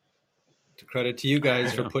credit to you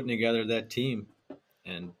guys for putting together that team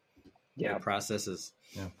and the processes.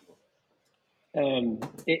 Yeah.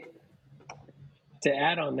 To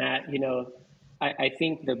add on that, I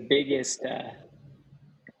think the biggest.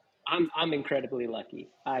 I'm incredibly lucky.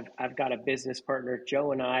 I've got a business partner,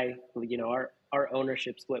 Joe, and I. Our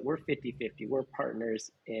ownership split. We're 50-50. We're partners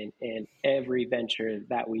in every venture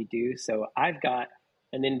that we do. So I've got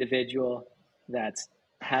an individual that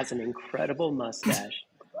has an incredible mustache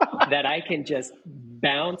that I can just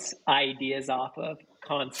bounce ideas off of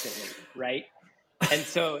constantly, right? And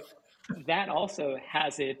so that also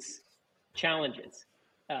has its challenges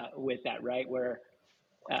with that, right? Where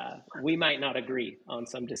we might not agree on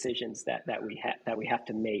some decisions that we have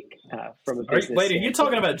to make from a business standpoint. Are you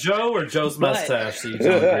talking about Joe or Joe's mustache that you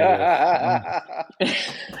don't agree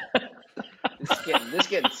with? This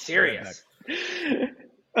getting serious.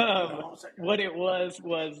 What it was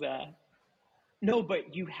no,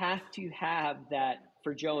 but you have to have that.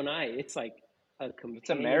 For Joe and I, it's like a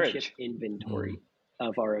companionship inventory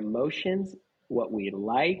of our emotions, what we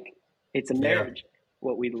like. It's a marriage.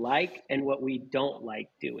 What we like and what we don't like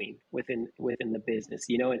doing within the business,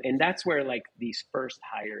 and that's where like these first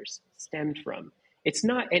hires stemmed from. It's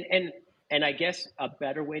not, and I guess a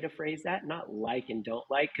better way to phrase that, not like and don't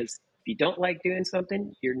like, because if you don't like doing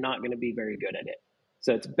something, you're not going to be very good at it.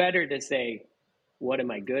 So it's better to say, what am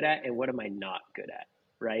I good at and what am I not good at,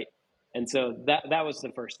 right? And so that was the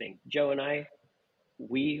first thing. Joe and I,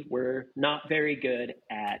 we were not very good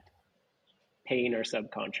at paying our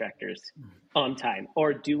subcontractors on time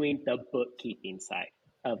or doing the bookkeeping side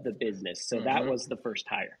of the business. So that was the first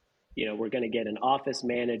hire. We're going to get an office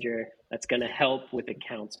manager that's going to help with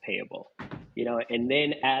accounts payable, and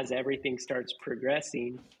then as everything starts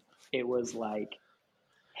progressing, it was like,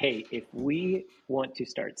 hey, if we want to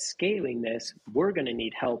start scaling this, we're going to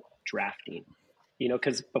need help drafting,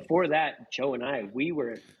 because before that, Joe and I, we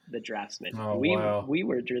were the draftsmen. We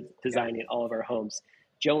were designing all of our homes.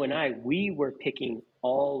 Joe and I, we were picking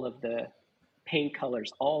all of the paint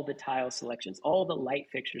colors, all the tile selections, all the light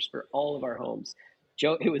fixtures for all of our homes.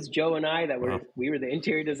 It was Joe and I we were the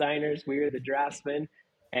interior designers, we were the draftsmen,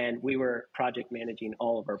 and we were project managing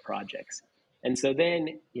all of our projects. And so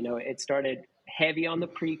then, it started heavy on the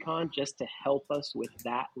pre-con just to help us with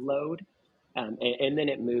that load. And then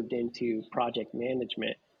it moved into project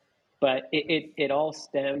management. But it all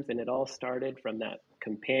stems and it all started from that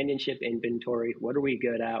companionship inventory. What are we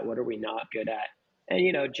good at? What are we not good at?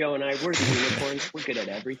 And, Joe and I, we're the unicorns. We're good at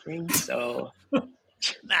everything. So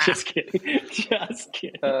just kidding. Just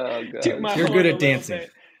kidding. Oh, God. You're good at dancing.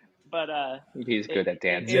 But he's good at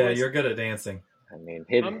dancing. Yeah, you're good at dancing. I mean,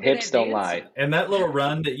 hips don't lie. And that little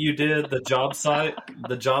run that you did, the job site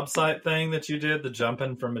thing that you did, the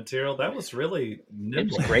jumping from material, that was really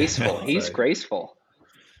nimble. It's graceful. He's graceful.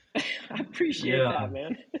 I appreciate that,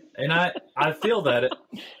 man. And I feel that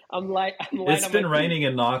it's been raining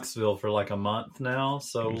in Knoxville for like a month now.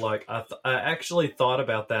 So like I actually thought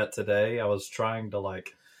about that today. I was trying to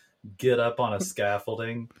like get up on a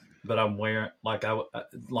scaffolding, but I'm wearing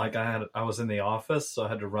I was in the office, so I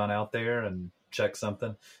had to run out there and check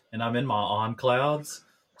something, and I'm in my on clouds.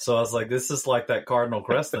 So I was like, this is like that Cardinal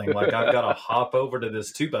Crest thing. Like I've got to hop over to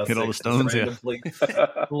this 2x6 hit all the stones,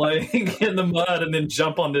 laying in the mud, and then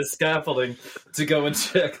jump on this scaffolding to go and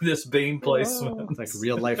check this beam placement. It's like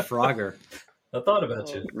real life Frogger. I thought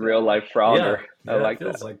about you. Real life Frogger. Yeah, I like it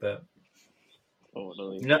feels that. like that.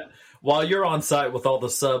 Totally. Yeah. While you're on site with all the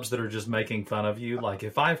subs that are just making fun of you, like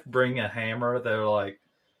if I bring a hammer, they're like,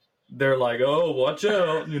 oh, watch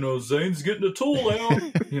out, Zane's getting a tool out,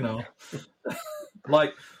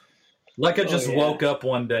 like I just woke up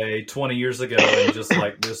one day 20 years ago and just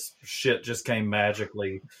like this shit just came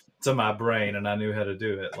magically to my brain, and I knew how to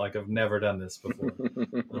do it. Like, I've never done this before.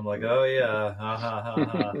 I'm like, oh yeah, ha ha ha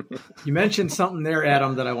ha. You mentioned something there,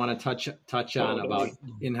 Adam, that I want to touch on about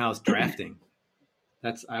in-house drafting.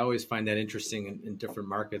 I always find that interesting in different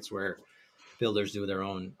markets where builders do their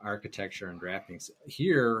own architecture and drafting. So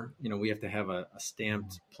here, we have to have a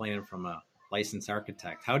stamped plan from a licensed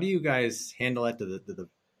architect. How do you guys handle that? Do the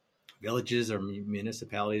villages or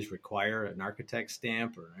municipalities require an architect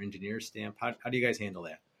stamp or an engineer stamp? How do you guys handle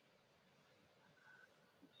that?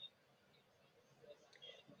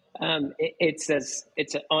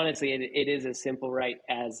 Honestly, it is as simple, right,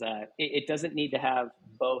 as it doesn't need to have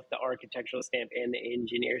both the architectural stamp and the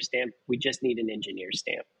engineer stamp. We just need an engineer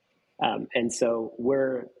stamp. And so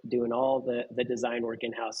we're doing all the design work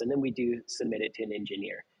in-house, and then we do submit it to an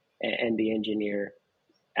engineer, and the engineer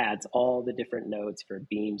adds all the different notes for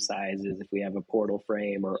beam sizes, if we have a portal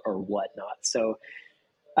frame or whatnot. So,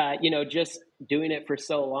 just doing it for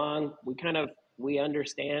so long, we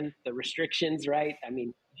understand the restrictions, right? I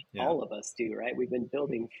mean, all of us do, right? We've been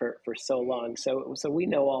building for so long. So we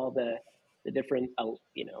know all the different,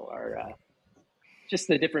 just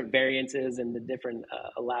the different variances and the different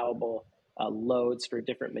allowable loads for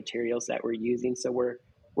different materials that we're using. So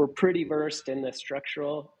we're pretty versed in the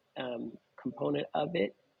structural component of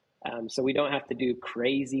it. So we don't have to do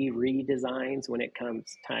crazy redesigns when it comes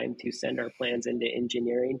time to send our plans into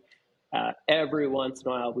engineering. Every once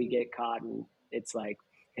in a while we get caught and it's like,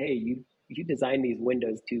 hey, you designed these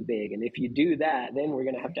windows too big. And if you do that, then we're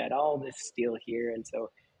going to have to add all this steel here. And so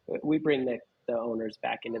we bring the owners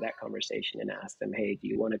back into that conversation and ask them, hey, do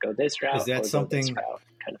you want to go this route? Is that something this route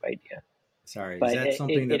kind of idea? Sorry, is that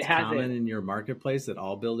something that's common in your marketplace, that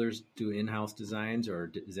all builders do in-house designs, or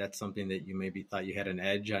is that something that you maybe thought you had an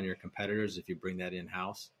edge on your competitors if you bring that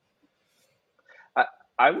in-house?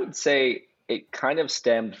 I would say it kind of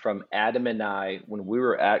stemmed from Adam and I when we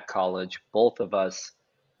were at college. Both of us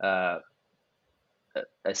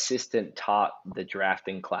assistant taught the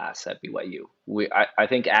drafting class at BYU. I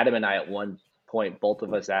think Adam and I at one point, both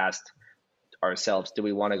of us asked ourselves, do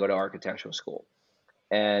we want to go to architectural school?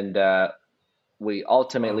 And we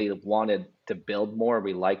ultimately wanted to build more.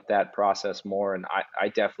 We liked that process more. And I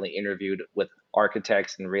definitely interviewed with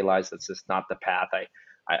architects and realized that's just not the path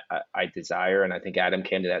I desire. And I think Adam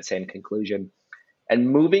came to that same conclusion. And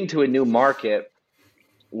moving to a new market,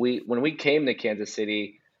 when we came to Kansas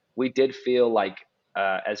City, we did feel like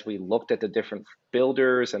as we looked at the different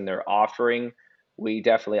builders and their offering,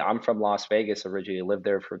 I'm from Las Vegas originally, lived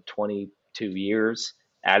there for 22 years.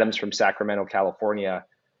 Adam's from Sacramento, California.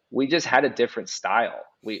 We just had a different style.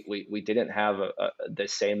 We didn't have the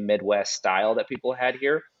same Midwest style that people had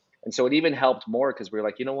here. And so it even helped more because we were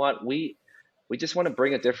like, you know what, we just want to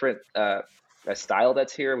bring a different a style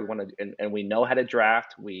that's here. We want to, and we know how to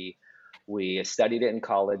draft. We studied it in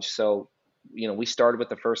college. So, we started with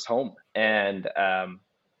the first home, and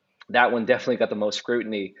that one definitely got the most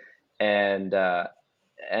scrutiny. And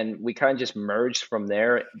we kind of just merged from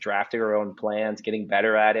there, drafting our own plans, getting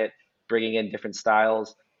better at it, bringing in different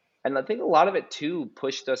styles. And I think a lot of it too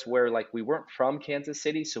pushed us where we weren't from Kansas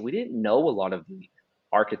City, so we didn't know a lot of the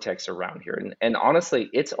architects around here. And honestly,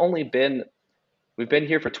 we've been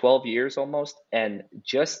here for 12 years almost, and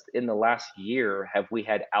just in the last year have we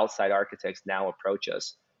had outside architects now approach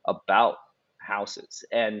us about houses.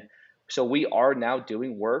 And so we are now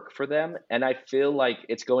doing work for them, and I feel like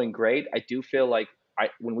it's going great. I do feel like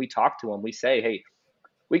when we talk to them, we say, hey,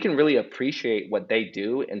 we can really appreciate what they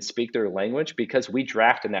do and speak their language because we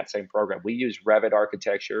draft in that same program. We use Revit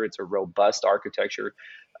architecture. It's a robust architecture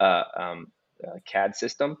CAD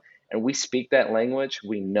system, and we speak that language.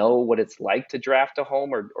 We know what it's like to draft a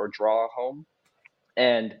home or draw a home.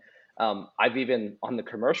 And I've even, on the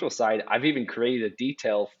commercial side, I've even created a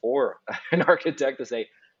detail for an architect to say,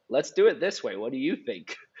 let's do it this way. What do you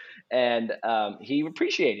think? And he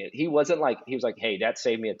appreciated it. He was like, hey, that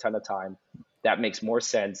saved me a ton of time. That makes more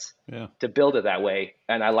sense to build it that way.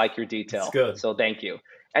 And I like your detail. That's good. So thank you.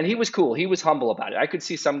 And he was cool. He was humble about it. I could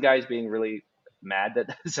see some guys being really mad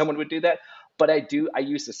that someone would do that. But I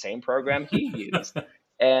use the same program he used.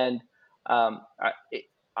 And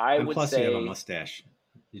I would plus say. You have a mustache.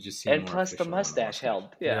 You just seem and more plus the mustache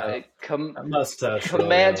helped. Yeah. Mustache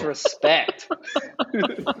commands respect.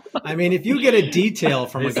 I mean, if you get a detail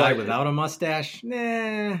from a guy without a mustache,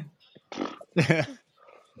 nah.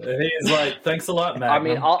 He's like, thanks a lot, Matt. I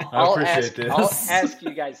mean, I'll this. ask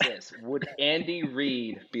you guys this. Would Andy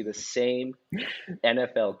Reid be the same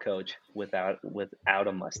NFL coach without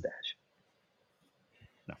a mustache?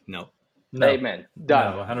 No. Amen.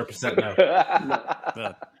 Done. No, 100%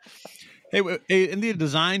 no. In the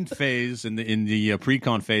design phase, in the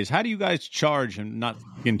pre-con phase, how do you guys charge? And not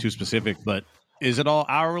getting too specific, but is it all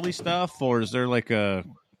hourly stuff, or is there like a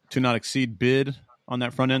to not exceed bid on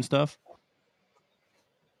that front end stuff?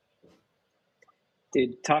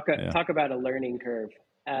 Dude, talk about a learning curve.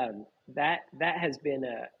 That has been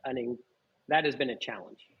a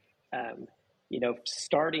challenge.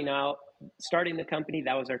 Starting the company,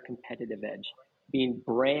 that was our competitive edge. Being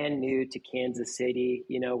brand new to Kansas City,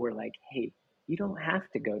 we're like, hey, you don't have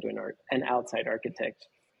to go to an outside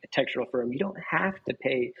architectural firm. You don't have to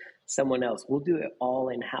pay someone else. We'll do it all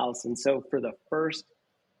in house. And so for the first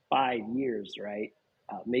 5 years, right,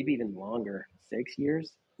 maybe even longer, 6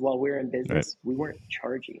 years, while we were in business, we weren't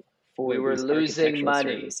charging for we were these losing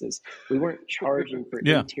money. services. We weren't charging for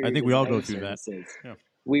Yeah, interior I think we all go design through that. services. Yeah.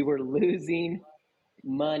 We were losing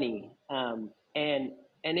money, and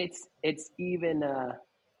it's even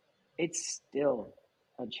it's still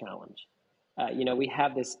a challenge. We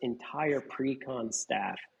have this entire pre-con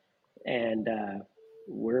staff, and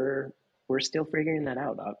we're still figuring that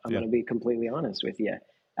out. I'm going to be completely honest with you.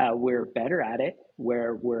 We're better at it.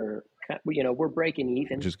 Where we're breaking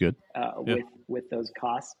even, Which is good. With those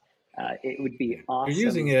costs. It would be awesome. You're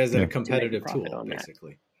using it as a to competitive make a profit tool, on that.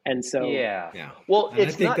 basically. And so, yeah. Well, And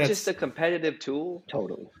it's I think not that's just a competitive tool.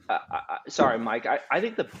 totally. Sorry, Mike. I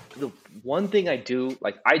think the one thing I do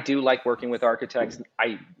like working with architects.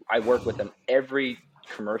 I work with them every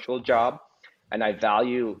commercial job, and I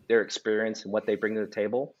value their experience and what they bring to the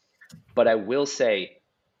table. But I will say,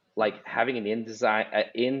 like having an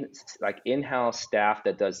in-house staff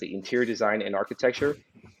that does the interior design and architecture,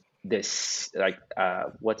 what's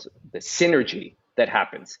the synergy that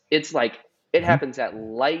happens? It's like it happens at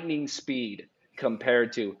lightning speed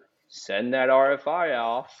compared to send that RFI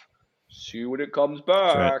off, see when it comes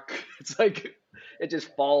back. Right. It's like it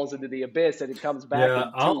just falls into the abyss and it comes back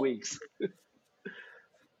in 2 weeks.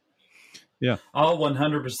 Yeah, I'll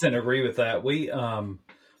 100% agree with that. We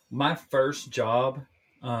my first job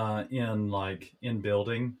in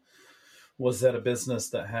building was at a business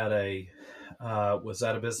that had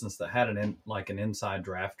an inside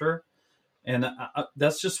drafter, and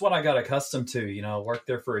that's just what I got accustomed to. I worked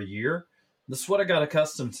there for a year. This is what I got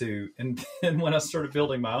accustomed to, and then when I started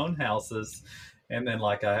building my own houses, and then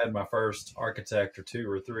I had my first architect or 2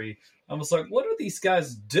 or 3, I was like, what are these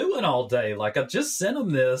guys doing all day? Like, I just sent them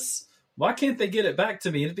this. Why can't they get it back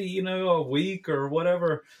to me? It'd be a week or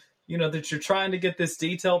whatever. That you're trying to get this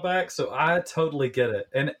detail back. So I totally get it.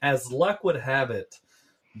 And as luck would have it,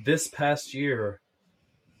 this past year,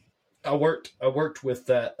 I worked with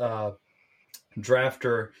that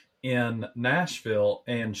drafter in Nashville,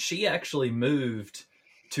 and she actually moved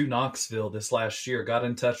to Knoxville this last year, got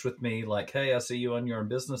in touch with me like, hey, I see you're in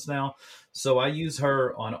business now. So I use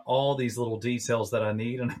her on all these little details that I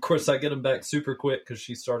need. And of course I get them back super quick because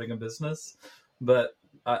she's starting a business. But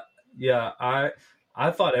I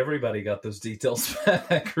thought everybody got those details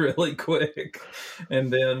back really quick, and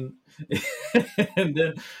then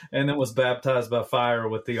was baptized by fire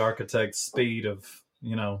with the architect's speed of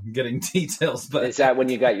getting details back. Is that when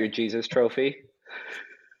you got your Jesus trophy?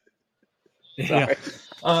 Yeah.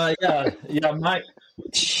 Mike,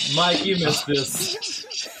 you missed this.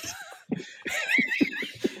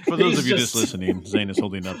 For those of you just listening, Zane is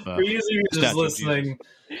holding up. For you just listening,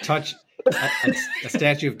 a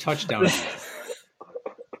statue of touchdown.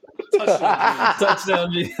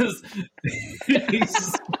 Touchdown Jesus.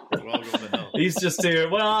 He's just here.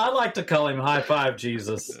 Well, I like to call him High Five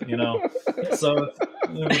Jesus. So it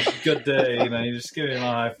was a good day. You just give him a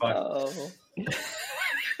high five. Oh.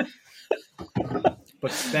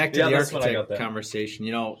 But back to the architect conversation.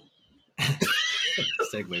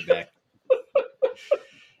 Segue back.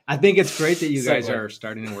 I think it's great that you guys are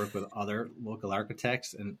starting to work with other local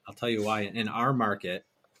architects, and I'll tell you why. In our market,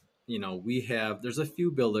 there's a few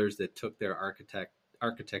builders that took their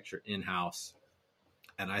architecture in-house,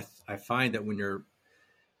 and I find that when you're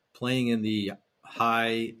playing in the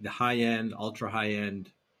high end, ultra high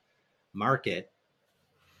end market,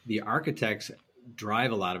 the architects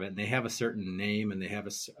drive a lot of it, and they have a certain name and they have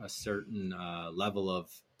a certain level of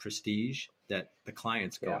prestige that the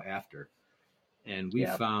clients go after. And we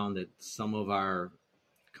found that some of our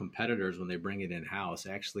competitors, when they bring it in-house,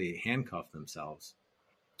 actually handcuff themselves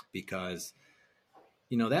because,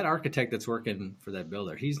 that architect that's working for that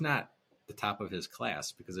builder, he's not the top of his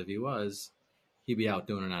class, because if he was, he'd be out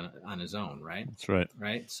doing it on his own, right? That's right.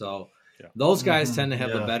 Right? So those guys tend to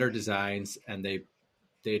have the better designs, and they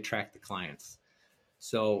attract the clients.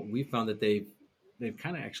 So we found that they've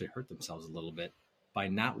kind of actually hurt themselves a little bit by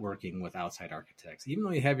not working with outside architects. Even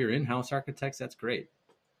though you have your in-house architects, that's great.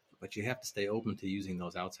 but you have to stay open to using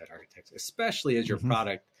those outside architects, especially as your Mhm.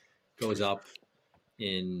 product goes up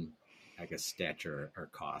in, I guess, stature or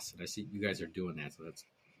cost. And I see you guys are doing that, so that's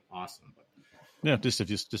awesome. But Yeah,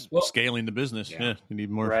 just Well, scaling the business. Yeah. Yeah, you need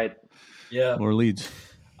more Right. yeah, more leads.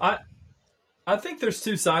 I think there's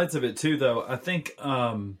two sides of it too, though. I think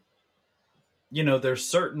there's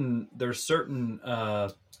certain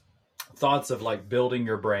thoughts of like building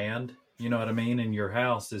your brand. You know what I mean? And your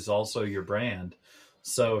house is also your brand.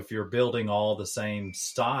 So if you're building all the same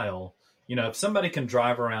style, if somebody can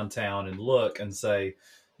drive around town and look and say,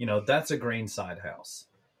 that's a Greenside house,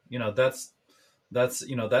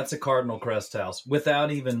 that's a Cardinal Crest house,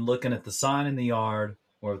 without even looking at the sign in the yard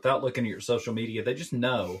or without looking at your social media, they just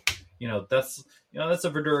know, that's a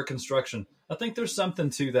Verdura construction. I think there's something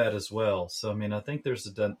to that as well. So I mean, I think there's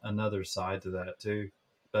another side to that too.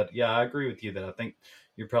 But yeah, I agree with you that I think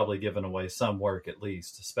you're probably giving away some work at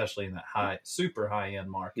least, especially in that super high end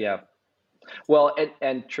market. Yeah. Well,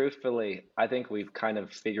 and truthfully, I think we've kind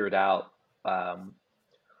of figured out um,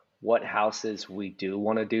 what houses we do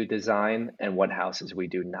want to do design and what houses we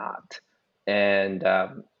do not. And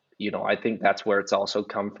I think that's where it's also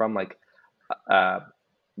come from. Like uh,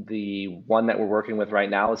 the one that we're working with right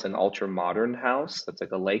now is an ultra modern house. That's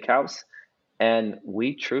like a lake house. And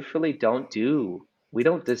we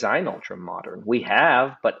don't design ultra modern. We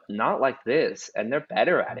have, but not like this. And they're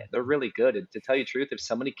better at it. They're really good. And to tell you the truth, if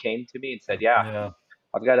somebody came to me and said, yeah, Yeah.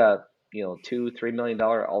 I've got a, $2-3 million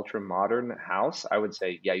ultra modern house, I would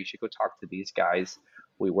say, yeah, you should go talk to these guys.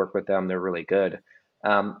 We work with them. They're really good.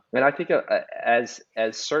 And I think as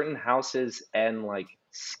certain houses and like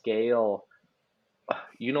scale,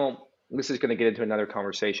 this is going to get into another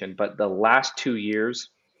conversation, but the last 2 years,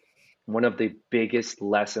 one of the biggest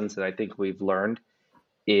lessons that I think we've learned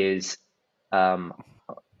is, um,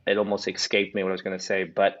 it almost escaped me what I was going to say,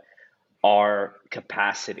 but our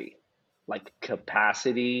capacity, like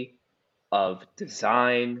capacity of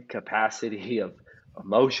design, capacity of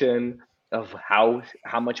emotion, of how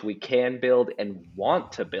much we can build and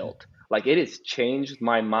want to build. Like it has changed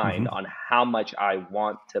my mind Mm-hmm. on how much I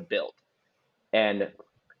want to build. And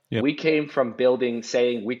Yep. we came from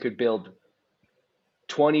saying we could build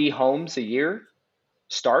 20 homes a year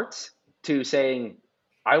starts to saying,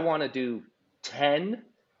 I want to do 10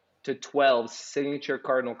 to 12 signature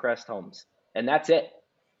Cardinal Crest homes. And that's it.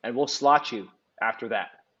 And we'll slot you after that.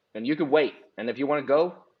 And you can wait. And if you want to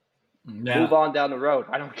go, move on down the road.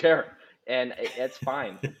 I don't care. And it's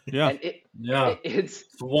fine. Yeah. And It's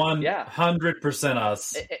yeah. 100%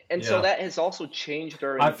 us. And so that has also changed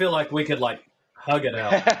our. I feel like we could like hug it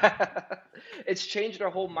out. It's changed our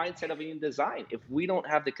whole mindset of even design. If we don't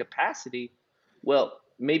have the capacity, well,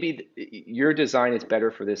 maybe your design is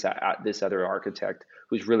better for this other architect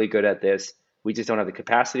who's really good at this. We just don't have the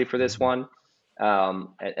capacity for this one,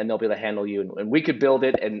 and they'll be able to handle you. And we could build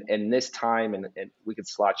it in this time, and we could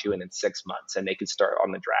slot you in 6 months, and they could start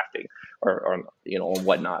on the drafting or and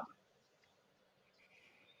whatnot.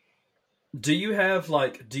 Do you have a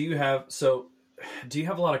lot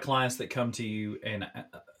of clients that come to you, and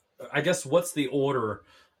I guess what's the order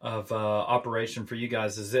of operation for you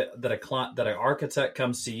guys? Is it that an architect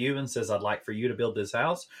comes to you and says, I'd like for you to build this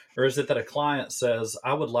house? Or is it that a client says,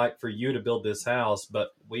 I would like for you to build this house, but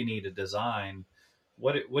we need a design?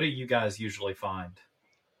 What do you guys usually find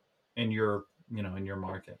in your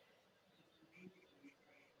market?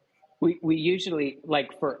 We usually,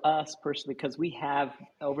 like for us personally, because we have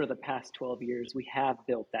over the past 12 years, we have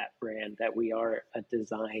built that brand that we are a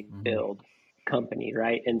design build company,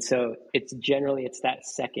 right? And so it's that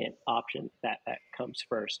second option that comes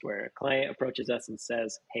first, where a client approaches us and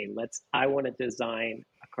says, hey, I want to design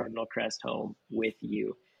a Cardinal Crest home with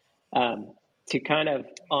you. To kind of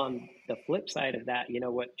on the flip side of that,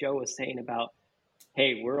 what Joe was saying about,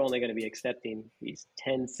 hey, we're only going to be accepting these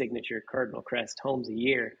 10 signature Cardinal Crest homes a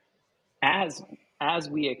year. As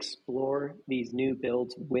we explore these new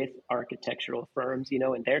builds with architectural firms,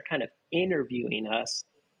 and they're kind of interviewing us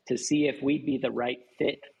to see if we'd be the right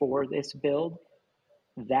fit for this build,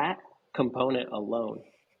 that component alone,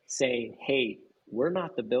 saying, hey, we're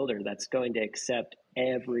not the builder that's going to accept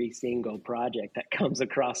every single project that comes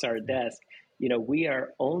across our desk. We are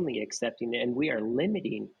only accepting and we are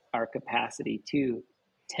limiting our capacity to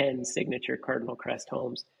 10 signature Cardinal Crest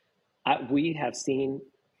homes. We have seen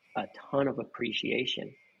a ton of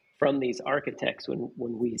appreciation from these architects when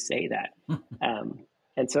we say that.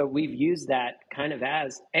 And so we've used that kind of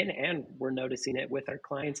and we're noticing it with our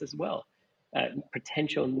clients as well.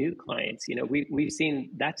 Potential new clients, we've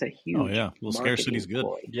seen that's a huge scarcity's good.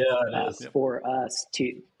 ploy, Yeah, it is. for us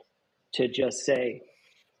to just say,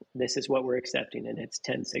 this is what we're accepting, and it's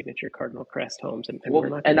 10 signature Cardinal Crest homes, and we're Well,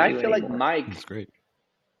 not and going I to do feel like anymore. Mike. That's great.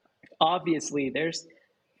 Obviously, there's.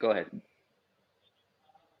 Go ahead.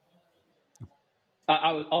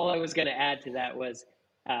 All I was going to add to that was,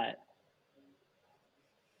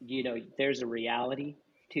 there's a reality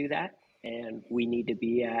to that, and we need to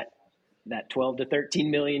be at that 12 to 13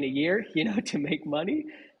 million a year, to make money.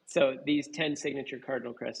 So these 10 signature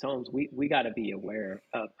Cardinal Crest homes, we got to be aware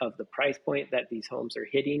of the price point that these homes are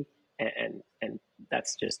hitting, and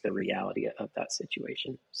that's just the reality of that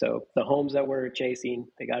situation. So the homes that we're chasing,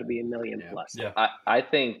 they got to be $1 million plus. Yeah. I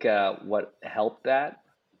think what helped that,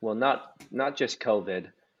 well, not just COVID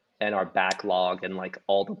and our backlog and like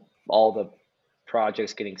all the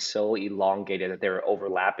projects getting so elongated that they're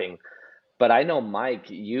overlapping. But I know, Mike,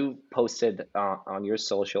 you posted on your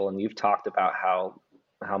social, and you've talked about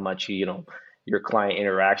how much your client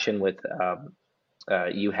interaction with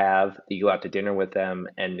you go out to dinner with them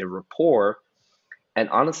and your rapport. And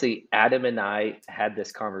honestly, Adam and I had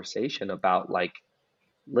this conversation about like,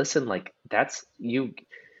 listen, like that's you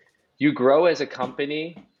grow as a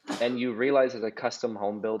company, and you realize as a custom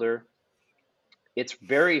home builder, it's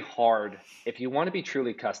very hard. If you want to be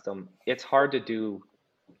truly custom, it's hard to do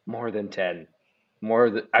more than 10.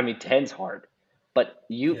 10's hard, but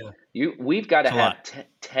we've got to have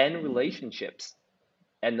 10 relationships,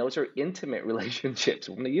 and those are intimate relationships.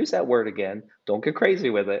 I'm going to use that word again. Don't get crazy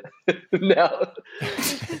with it. No.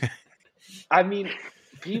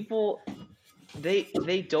 People, they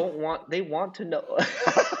want to know.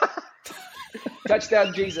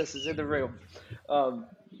 Touchdown Jesus is in the room.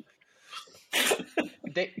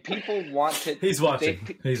 People want to. He's watching.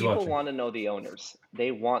 People want to know the owners.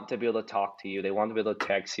 They want to be able to talk to you. They want to be able to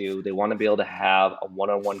text you. They want to be able to have a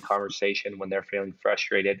one-on-one conversation when they're feeling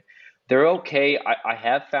frustrated. They're okay. I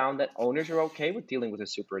have found that owners are okay with dealing with a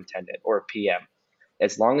superintendent or a PM.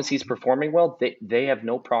 As long as he's performing well, they have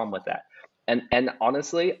no problem with that. And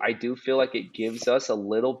honestly, I do feel like it gives us a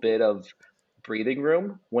little bit of breathing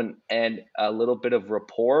room and a little bit of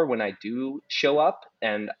rapport when I do show up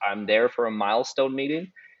and I'm there for a milestone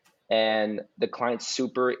meeting, and the client's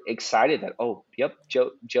super excited that, oh, yep,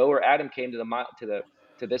 Joe or Adam came to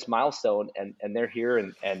this milestone, and they're here,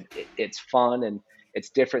 and it's fun and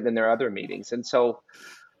it's different than their other meetings. And so,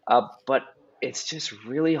 but it's just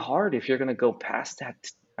really hard if you're going to go past that.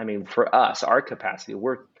 For us, our capacity,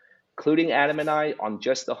 we're including Adam and I on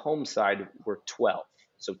just the home side, we're 12.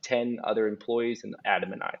 So 10 other employees and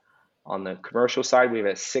Adam and I. On the commercial side, we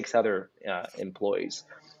have 6 other employees.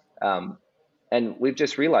 And we've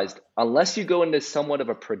just realized, unless you go into somewhat of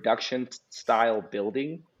a production style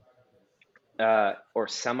building or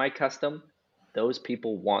semi-custom, those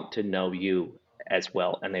people want to know you as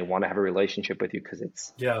well. And they want to have a relationship with you because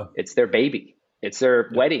it's their baby. It's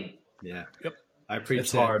their wedding. Yeah. Yep. I preach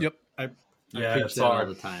it's that. hard. Yep. I preach that hard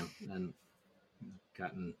all the time, and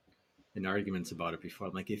gotten in arguments about it before.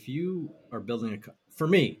 I'm like, if you are building for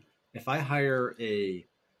me, if I hire a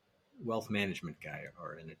wealth management guy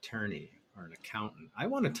or an attorney or an accountant, I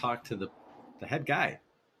want to talk to the head guy.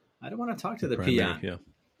 I don't want to talk to the peon. Yeah.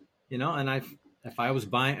 And if I was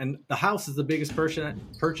buying, and the house is the biggest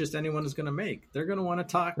purchase anyone is going to make, they're going to want to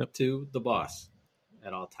talk to the boss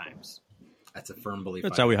at all times. That's a firm belief.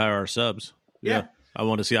 That's how we hire our subs. Yeah. I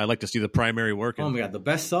like to see the primary working. Oh my God, the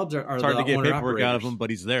best subs are it's hard to get paperwork operators. out of him, but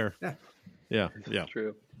he's there. Yeah.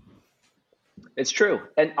 True. It's true,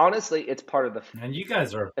 and honestly, it's part of the. And you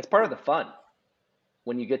guys are. It's part of the fun.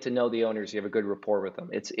 When you get to know the owners, you have a good rapport with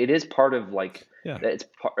them. It is part of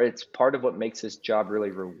it's part of what makes this job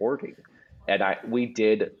really rewarding. And we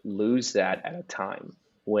did lose that at a time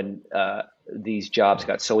when these jobs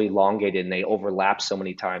got so elongated and they overlapped so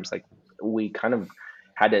many times. Like, we kind of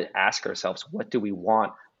had to ask ourselves, what do we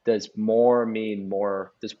want? Does more mean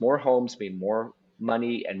more? Does more homes mean more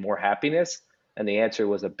money and more happiness? And the answer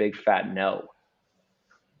was a big fat no.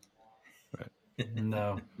 Right.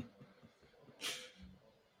 No.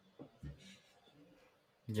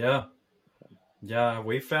 Yeah,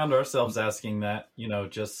 we found ourselves asking that,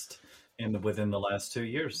 just within the last 2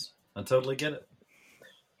 years. I totally get it.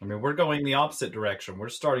 We're going the opposite direction. We're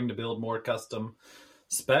starting to build more custom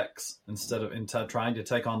specs instead of trying to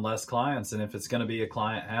take on less clients. And if it's going to be a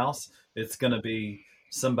client house, it's going to be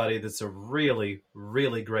somebody that's a really,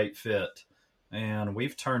 really great fit. And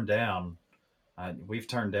we've turned down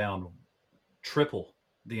triple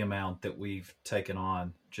the amount that we've taken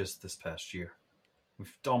on just this past year.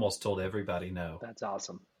 We've almost told everybody no. That's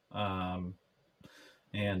awesome. And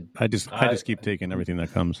I just keep taking everything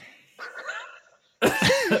that comes.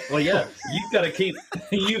 Well, yeah, you've got to keep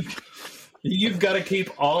You've got to keep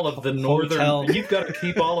all of the northern. Hotel. You've got to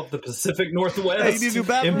keep all of the Pacific Northwest Hey, you need a new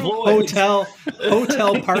bathroom? employees.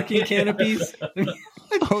 Hotel parking canopies.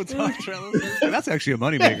 Hotel trellises. That's actually a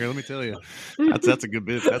moneymaker. Let me tell you. That's a good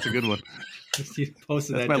bit. That's a good one. You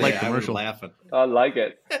posted That's that my day, like I was commercial. laughing. I like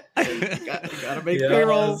it. Gotta make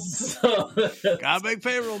payroll. Gotta make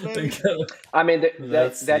payroll, baby. I mean,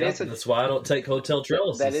 That's why I don't take hotel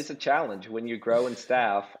trellises. that is a challenge when you grow in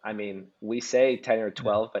staff. I mean, we say 10 or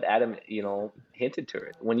 12, but Adam, hinted to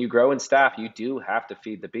it. When you grow in staff, you do have to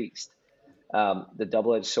feed the beast. The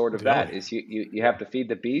double-edged sword of that is you have to feed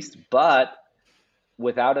the beast, but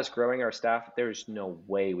without us growing our staff, there's no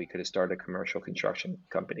way we could have started a commercial construction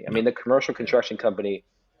company. I mean, the commercial construction company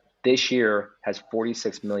this year has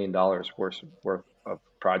 $46 million worth of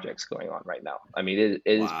projects going on right now. I mean,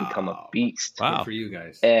 it has become a beast. Wow. Good for you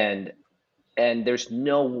guys. And there's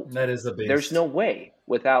no That is a beast. there's no way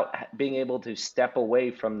without being able to step away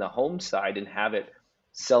from the home side and have it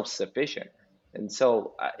self-sufficient. And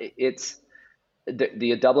so it's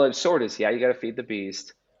the double-edged sword is, you got to feed the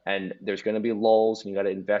beast, and there's going to be lulls, and you got to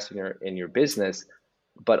invest in your business.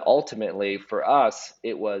 But ultimately, for us,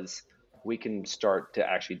 it was we can start to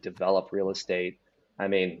actually develop real estate. I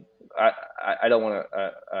mean, I don't want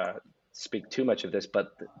to speak too much of this,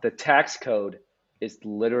 but the tax code is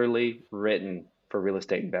literally written for real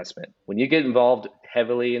estate investment. When you get involved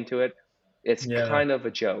heavily into it, it's kind of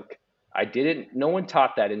a joke. No one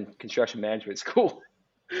taught that in construction management school.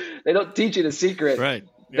 They don't teach you the secret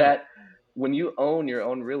that when you own your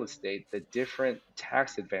own real estate, the different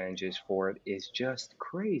tax advantages for it is just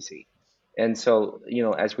crazy. And so,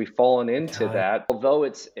 as we've fallen into that, although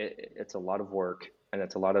it's a lot of work and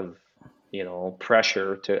it's a lot of,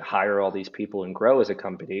 pressure to hire all these people and grow as a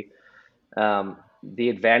company, the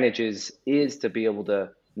advantages is to be able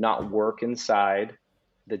to not work inside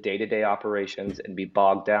the day-to-day operations and be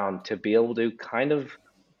bogged down, to be able to kind of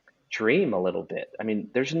dream a little bit. I mean,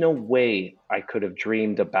 there's no way I could have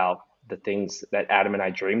dreamed about the things that Adam and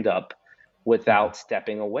I dreamed up without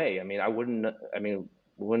stepping away. I mean,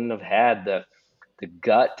 wouldn't have had the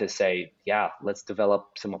gut to say, let's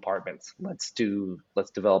develop some apartments. Let's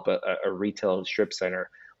develop a retail strip center.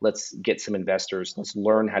 Let's get some investors. Let's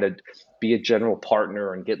learn how to be a general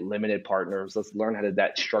partner and get limited partners. Let's learn how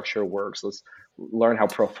that structure works. Let's learn how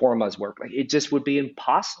pro formas work. Like, it just would be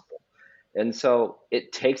impossible. And so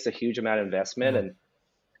it takes a huge amount of investment, and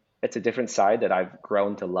it's a different side that I've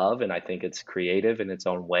grown to love. And I think it's creative in its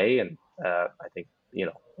own way. And I think,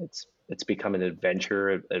 it's become an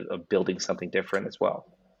adventure of building something different as well.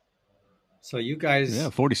 So you guys,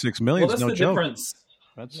 46 million is no joke. Difference.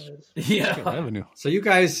 That's revenue. So you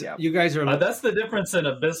guys are that's the difference in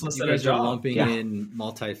a business and a job. You guys are lumping in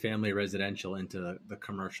multifamily residential into the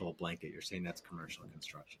commercial blanket. You're saying that's commercial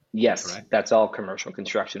construction. Yes, correct? That's all commercial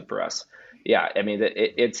construction for us. Yeah, I mean,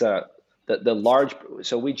 it's the large.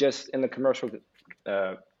 So we just in the commercial,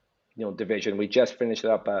 division, we just finished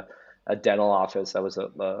up a dental office that was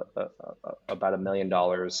about $1 million.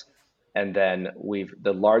 And then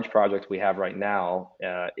the large project we have right now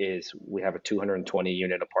is we have a 220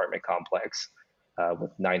 unit apartment complex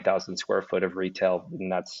with 9,000 square foot of retail,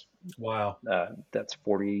 and that's that's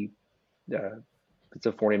 40. It's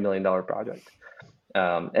a $40 million project,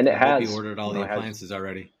 and it has. You ordered all the appliances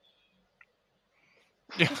already.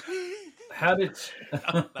 Yeah. How did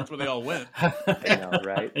that's where they all went? I know,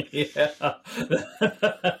 right? Yeah.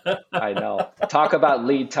 I know. Talk about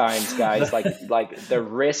lead times, guys. Like the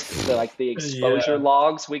risk, the exposure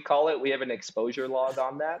logs, we call it. We have an exposure log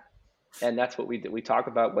on that. And that's what we do. We talk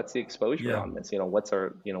about what's the exposure on this. What's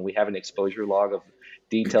our, we have an exposure log of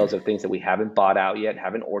details of things that we haven't bought out yet,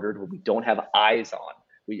 haven't ordered, what we don't have eyes on.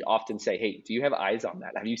 We often say, hey, do you have eyes on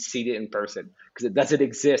that? Have you seen it in person? Because it doesn't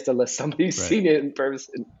exist unless somebody's seen it in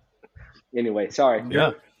person. Anyway, sorry.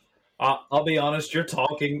 Yeah. I'll be honest, you're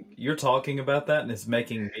talking about that, and it's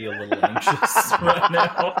making me a little anxious right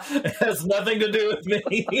now. It has nothing to do with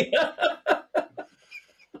me.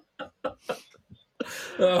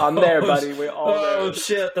 I'm there, buddy. We're all there. Oh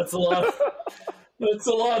shit, that's a lot. That's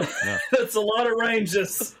a lot. Yeah. That's a lot of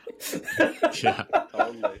ranges. Yeah,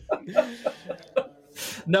 totally.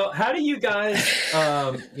 No, how do you guys?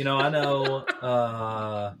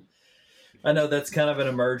 I know that's kind of an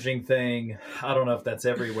emerging thing. I don't know if that's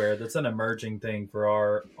everywhere. That's an emerging thing for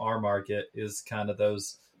our market, is kind of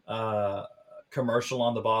those commercial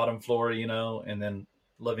on the bottom floor, and then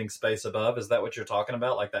living space above. Is that what you're talking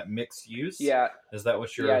about? Like that mixed use? Yeah. Is that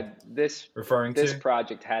what you're referring to? This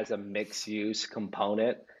project has a mixed use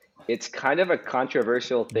component. It's kind of a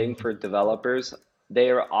controversial thing for developers. They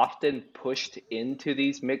are often pushed into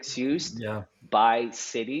these mixed use by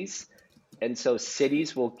cities. And so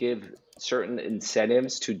cities will give certain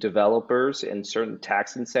incentives to developers and certain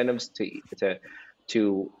tax incentives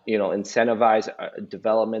to incentivize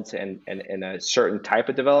developments and a certain type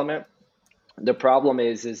of development. The problem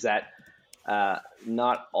is that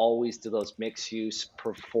not always do those mixed use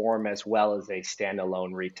perform as well as a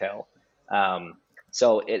standalone retail.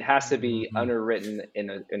 So it has to be underwritten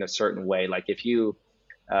in a certain way. Like if you,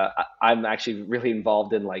 I'm actually really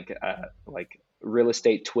involved in like real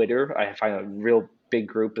estate Twitter. I find a real big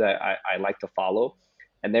group that I like to follow.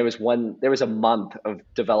 And there was a month of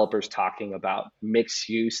developers talking about mixed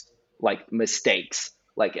use like mistakes.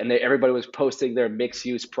 Like, and everybody was posting their mixed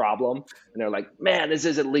use problem, and they're like, "Man, this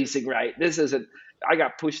isn't leasing right. This isn't. I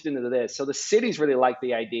got pushed into this." So the cities really like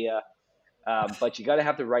the idea, but you got to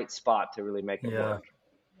have the right spot to really make it work.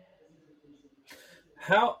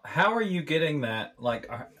 How are you getting that?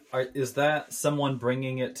 Like, is that someone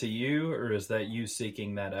bringing it to you, or is that you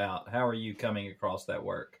seeking that out? How are you coming across that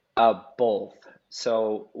work? Both.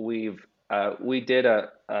 So we did a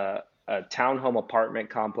townhome apartment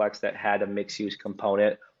complex that had a mixed use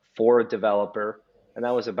component for a developer, and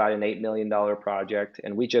that was about an $8 million project.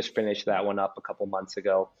 And we just finished that one up a couple months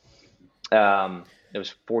ago. It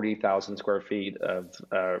was 40,000 square feet of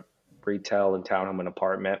retail and townhome and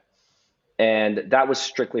apartment. And that was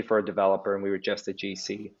strictly for a developer, and we were just a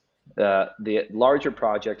GC. The larger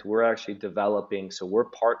project we're actually developing, so we're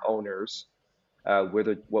part owners.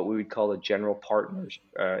 We're what we would call the general partners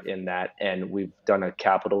in that, and we've done a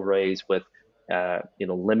capital raise with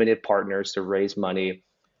limited partners to raise money.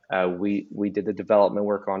 We did the development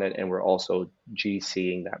work on it, and we're also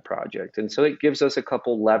GCing that project, and so it gives us a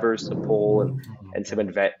couple levers to pull and some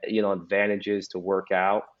advantages to work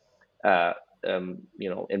out,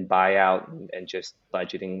 in buyout and just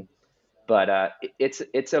budgeting. But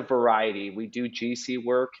it's a variety. We do GC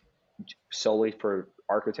work solely for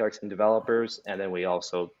architects and developers, and then we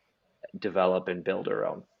also develop and build our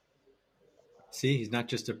own. See, he's not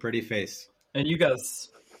just a pretty face. And you guys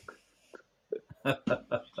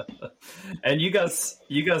you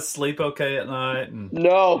guys sleep okay at night? And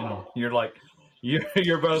no, you're like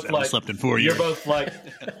you're both like slept in 4 years. You're both like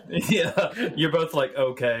you're both like,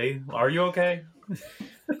 okay. Are you okay?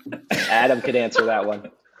 Adam could answer that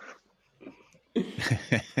one.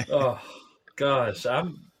 Oh gosh,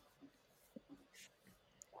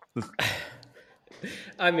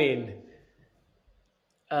 I mean,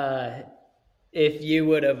 if you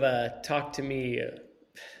would have talked to me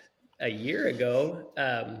a year ago,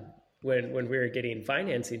 when we were getting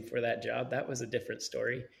financing for that job, that was a different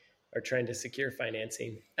story, or trying to secure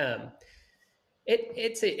financing.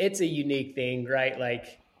 It's a unique thing, right?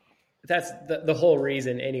 Like that's the whole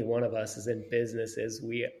reason any one of us is in business is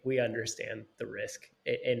we understand the risk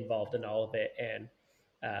involved in all of it, and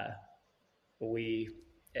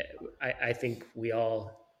I think we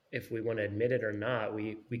all, if we want to admit it or not,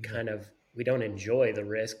 we don't enjoy the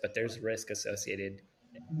risk, but there's risk associated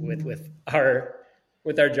with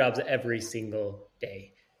our jobs every single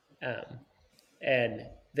day. And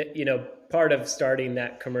part of starting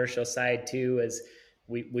that commercial side too is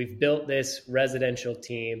we've built this residential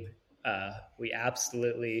team. We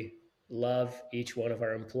absolutely love each one of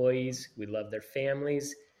our employees. We love their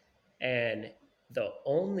families. And the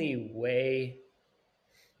only way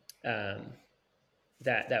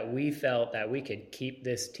that we felt that we could keep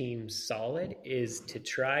this team solid is to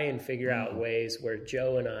try and figure out ways where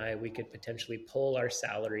Joe and we could potentially pull our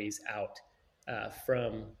salaries out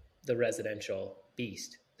from the residential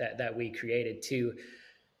beast that we created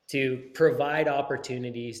to provide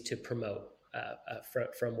opportunities to promote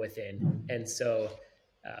from within. And so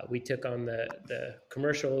we took on the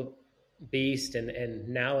commercial beast, and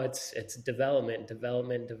now it's development,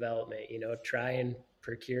 try and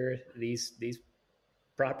procure these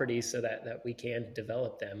properties so that we can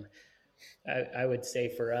develop them. I would say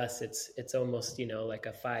for us, it's almost, like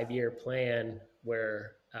a 5-year plan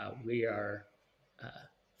where we are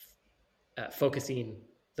focusing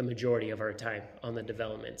the majority of our time on the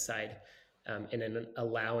development side, and then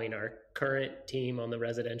allowing our current team on the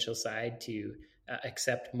residential side to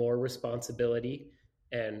accept more responsibility,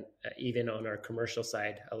 and even on our commercial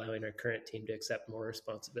side, allowing our current team to accept more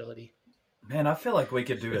responsibility. Man, I feel like we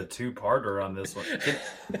could do a 2-parter on this one.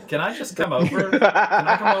 Can I just come over? Can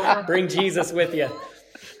I come over? Bring Jesus with you.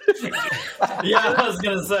 Yeah, I was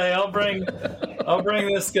gonna say I'll bring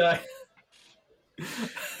this guy.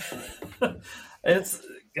 But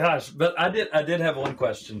I did have one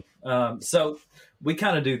question. So we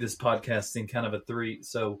kind of do this podcasting kind of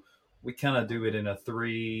we kind of do it in a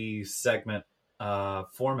 3-segment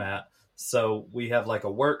format. So we have like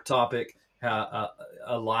a work topic,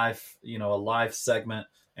 a life segment,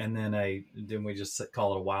 and then we just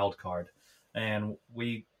call it a wild card. And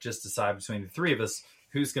we just decide between the three of us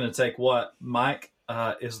who's going to take what. Mike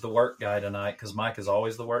is the work guy tonight because Mike is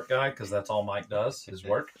always the work guy because that's all Mike does, his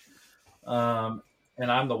work. And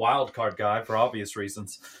I'm the wild card guy for obvious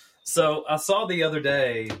reasons. So I saw the other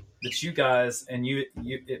day that you guys, and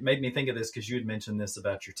it made me think of this because you had mentioned this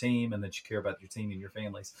about your team and that you care about your team and your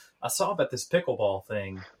families. I saw about this pickleball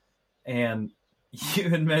thing, and you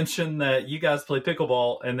had mentioned that you guys play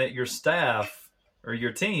pickleball and that your staff or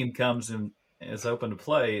your team comes and is open to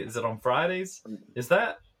play. Is it on Fridays? Is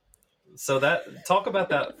that so? That talk about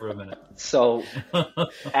that for a minute. So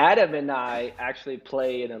Adam and I actually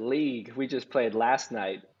play in a league. We just played last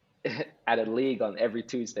night at a league on every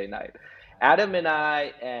Tuesday night. Adam and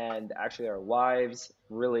I, and actually our wives,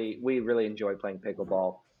 we really enjoy playing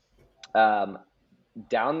pickleball.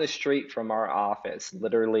 Down the street from our office,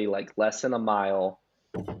 literally like less than a mile,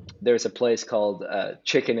 there's a place called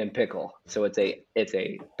Chicken and Pickle. So it's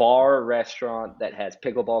a bar restaurant that has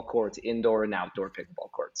pickleball courts, indoor and outdoor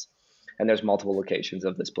pickleball courts, and there's multiple locations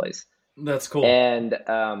of this place. That's cool. And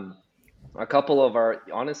a couple of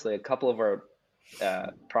our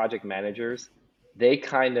project managers, they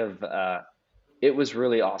kind of it was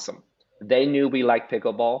really awesome. They knew we liked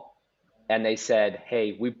pickleball, and they said,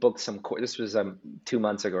 "Hey, we booked some courts." This was 2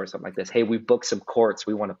 months ago or something like this. "Hey, we booked some courts.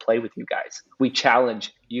 We want to play with you guys. We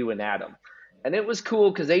challenge you and Adam." And it was cool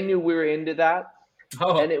because they knew we were into that.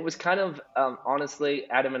 Oh. And it was kind of honestly,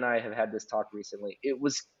 Adam and I have had this talk recently. It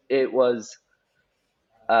was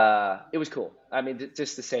cool. I mean,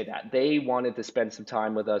 just to say that they wanted to spend some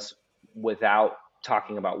time with us without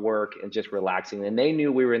talking about work and just relaxing. And they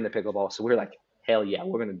knew we were in the pickleball, so we were like, hell yeah,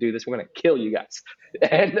 we're going to do this. We're going to kill you guys.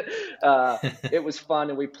 And it was fun,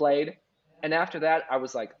 and we played. And after that, I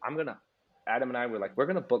was like, Adam and I were like, we're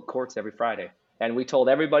going to book courts every Friday. And we told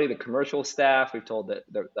everybody, the commercial staff, we've told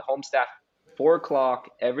the home staff, 4:00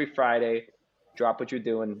 every Friday, drop what you're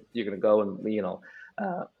doing. You're going to go and,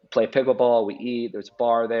 play pickleball. We eat. There's a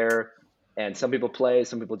bar there. And some people play,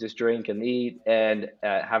 some people just drink and eat and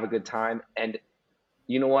have a good time. And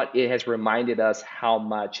you know what? It has reminded us how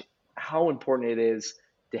important it is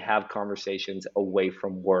to have conversations away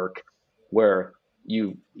from work where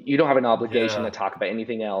you don't have an obligation to talk about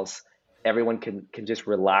anything else. Everyone can just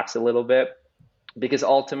relax a little bit, because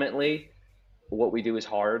ultimately what we do is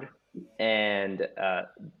hard. And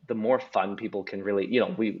the more fun people can really,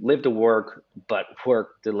 we live to work, but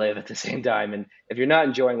work to live at the same time. And if you're not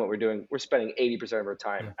enjoying what we're doing, we're spending 80% of our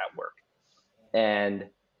time at work. And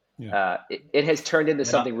it has turned into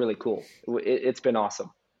something really cool. It's been awesome.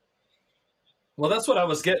 Well, that's what I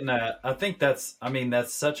was getting at. I think that's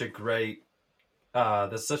such a great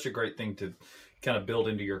thing to kind of build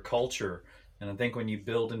into your culture. And I think when you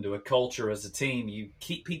build into a culture as a team, you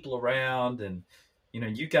keep people around, and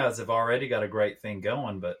you guys have already got a great thing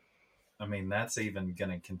going, but I mean, that's even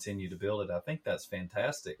going to continue to build it. I think that's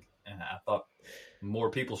fantastic. And I thought more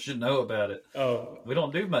people should know about it. Oh, we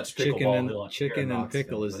don't do much pickleball. Chicken and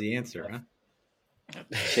pickle is the answer, huh?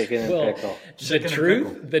 Chicken and pickle.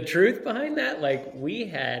 The truth behind that, like we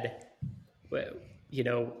had,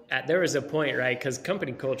 there was a point, right? Because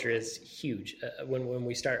company culture is huge. When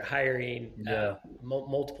we start hiring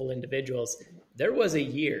multiple individuals, there was a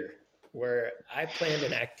year where I planned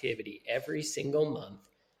an activity every single month,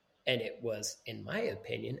 and it was, in my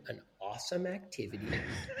opinion, an awesome activity.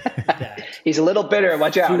 He's a little bitter.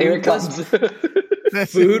 Watch out! Here it comes.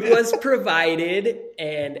 Food was provided,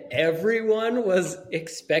 and everyone was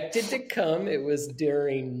expected to come. It was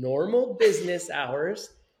during normal business hours.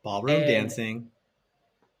 Ballroom dancing.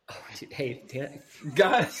 Oh, dude, hey,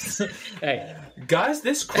 guys! Guys,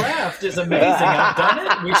 this craft is amazing. I've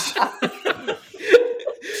done it.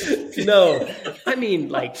 No, I mean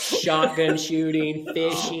like shotgun shooting,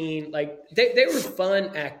 fishing, like they were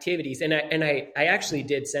fun activities. And I actually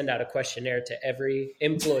did send out a questionnaire to every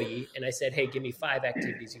employee, and I said, hey, give me 5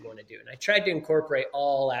 activities you want to do. And I tried to incorporate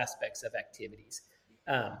all aspects of activities.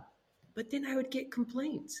 But then I would get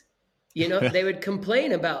complaints. They would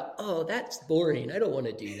complain about, oh, that's boring. I don't want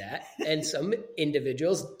to do that. And some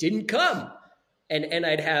individuals didn't come. And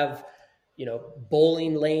I'd have,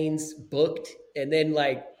 bowling lanes booked, and then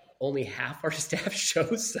like only half our staff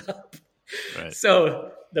shows up. Right.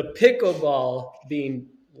 So the pickleball being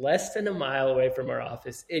less than a mile away from our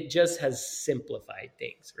office, it just has simplified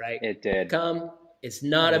things, right? It did. Come, it's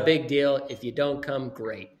not a big deal. If you don't come,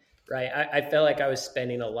 great, right? I felt like I was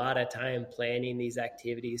spending a lot of time planning these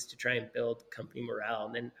activities to try and build company morale.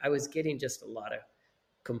 And then I was getting just a lot of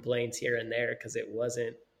complaints here and there because it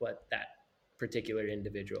wasn't what that particular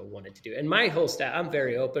individual wanted to do. And my whole staff, I'm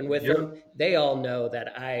very open with them. They all know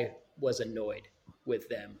that I was annoyed with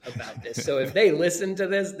them about this. So if they listen to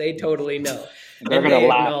this, they totally know. They're And gonna they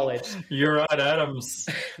laugh. acknowledge. You're right, Adam's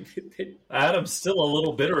still a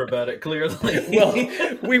little bitter about it, clearly. Well,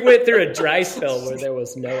 we went through a dry spell where there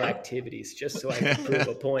was no activities just so I could prove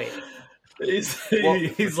a point.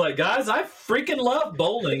 He's like, guys, I freaking love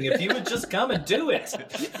bowling. If you would just come and do it.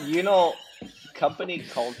 You know, company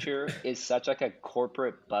culture is such like a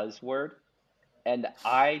corporate buzzword, and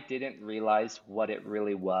I didn't realize what it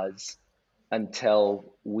really was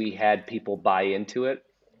until we had people buy into it.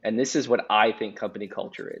 And this is what I think company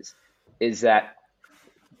culture is that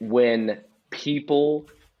when people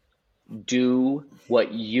do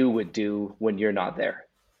what you would do when you're not there.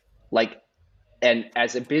 Like, and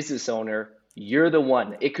as a business owner, you're the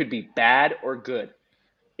one. It could be bad or good.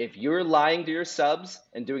 If you're lying to your subs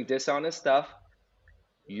and doing dishonest stuff,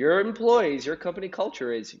 your employees, your company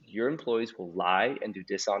culture is your employees will lie and do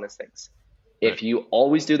dishonest things. Right. If you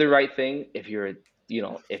always do the right thing, if you're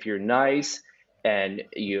nice and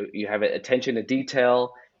you have attention to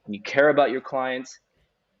detail and you care about your clients,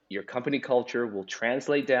 your company culture will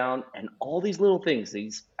translate down, and all these little things,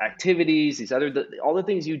 these activities, all the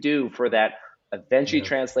things you do for that eventually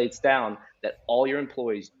translates down that all your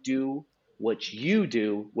employees do what you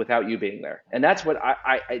do without you being there. And that's what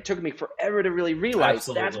it took me forever to really realize.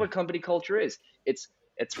 Absolutely. That's what company culture is. It's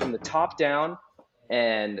from the top down,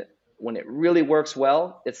 and when it really works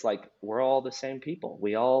well, it's like we're all the same people.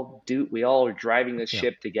 We all are driving this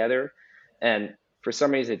ship together. And for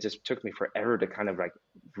some reason, it just took me forever to kind of like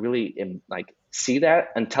really see that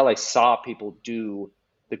until I saw people do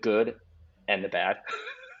the good and the bad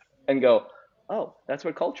and go, oh, that's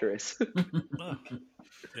what culture is.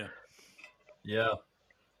 Yeah,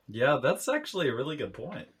 that's actually a really good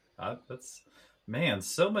point.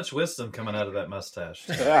 So much wisdom coming out of that mustache.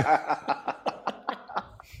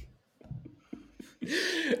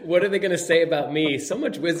 What are they going to say about me? So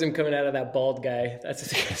much wisdom coming out of that bald guy. That's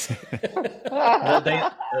what they're going to say.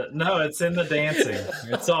 No, it's in the dancing.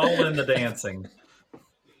 It's all in the dancing.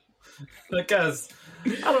 That guy's,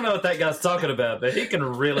 I don't know what that guy's talking about, but he can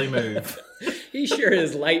really move. He sure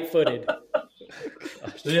is light-footed.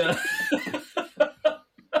 Yeah.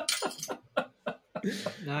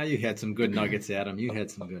 Nah, you had some good nuggets, Adam. You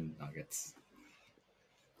had some good nuggets.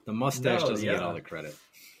 The mustache doesn't get all the credit.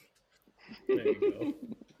 There you go.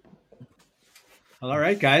 All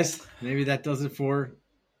right, guys. Maybe that does it for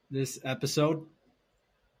this episode.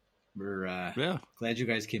 We're glad you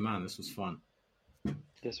guys came on. This was fun.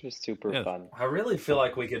 This was super fun. I really feel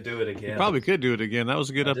like we could do it again. Probably could do it again. That was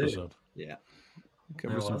a good episode. Yeah.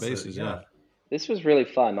 Cover some bases, This was really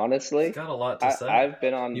fun, honestly. It's got a lot to say. I've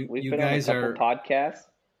been on. We've been on a couple podcasts,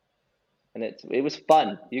 and it was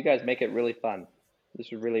fun. You guys make it really fun.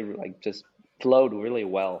 This was really just flowed really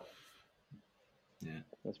well. Yeah, it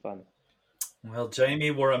was fun. Well,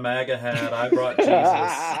 Jamie wore a MAGA hat. I brought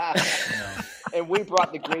Jesus, and we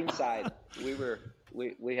brought the green side. We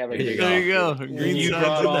have a. There you go. Green you side's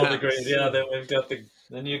brought in all the the green. Yeah, then we've got the.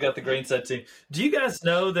 Then you got the green side team. Do you guys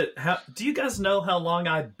know do you guys know how long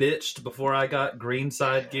I bitched before I got green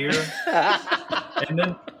side gear? And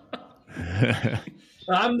then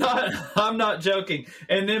I'm not joking.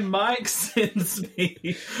 And then Mike sends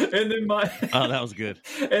me. And then Mike. Oh, that was good.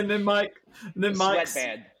 And then Mike.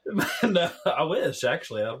 Sweatband. No, I wish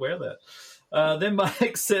actually I'd wear that. Then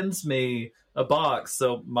Mike sends me a box.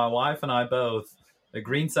 So my wife and I both a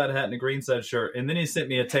green side hat and a green side shirt, and then he sent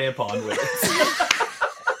me a tampon with it.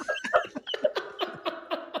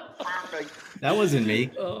 That wasn't me.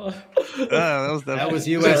 That was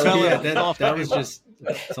USD. That was just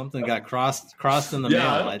something got crossed in the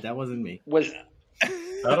mail. That wasn't me. Was I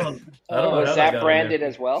don't know was that branded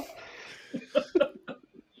as well?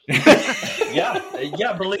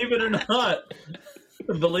 Yeah. Believe it or not.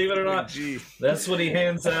 Believe it or not, that's what he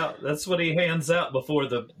hands out. That's what he hands out before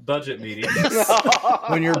the budget meeting.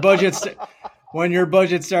 when your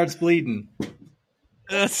budget starts bleeding.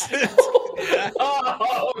 That's it.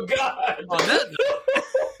 Oh God!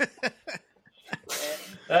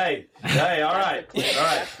 Hey, all right.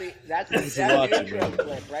 That's the intro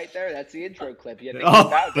clip right there. That's the intro clip. You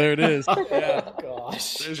there it is. Yeah. Oh,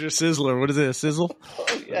 gosh. There's your sizzler. What is it? A sizzle?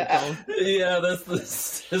 Yeah, that's the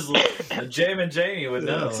sizzle. Jam and Jamie would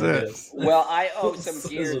know. That's it. Well, I owe some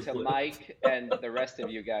gear to Mike and the rest of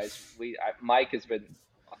you guys. Mike has been.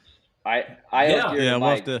 I owe gear to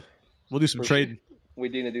Mike. We'll do some trading. We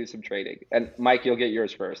need to do some trading, and Mike, you'll get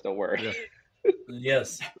yours first. Don't worry. Yeah.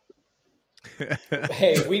 Yes.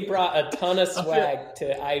 Hey, we brought a ton of swag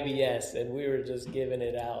to IBS, and we were just giving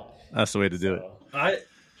it out. That's the way to do it.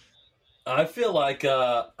 I feel like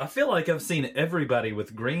I've seen everybody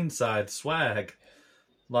with green side swag.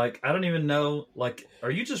 Like, I don't even know. Like, are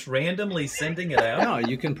you just randomly sending it out? No,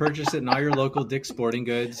 you can purchase it in all your local Dick's Sporting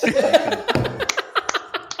Goods.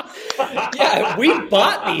 Yeah, we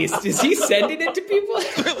bought these. Is he sending it to people?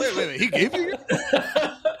 Wait. He gave you?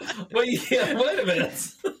 Wait a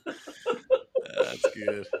minute. That's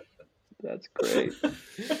good. That's great.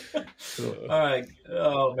 All right.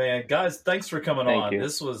 Oh man, guys, thanks for coming Thank on. you.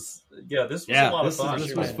 This was a lot of fun.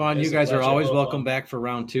 This was man. fun. It You was a guys are pleasure. always welcome back for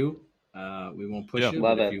round 2. We won't push Yeah. you,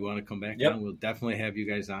 Love but it. if you want to come back Yep. on, we'll definitely have you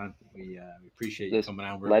guys on. We appreciate you Just coming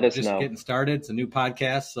on. let We're us just know. getting started. It's a new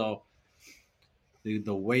podcast, so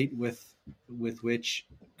the weight with which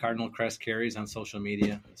Cardinal Crest carries on social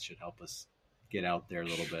media, it should help us get out there a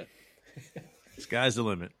little bit. Sky's the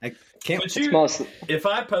limit. I can't. Would It's you, mostly if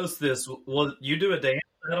I post this, will you do a dance,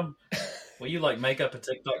 Adam? Will you like make up a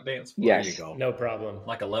TikTok dance? There yes. you go. No problem.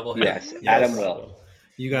 Like a level head? Yes, Yes. Adam No will. problem.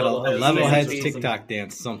 You got a Level level head heads. TikTok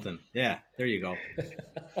dance, something. Yeah, there you go.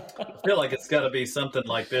 I feel like it's got to be something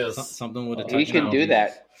like this. Something with a He touchdown. can do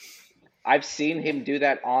that. I've seen him do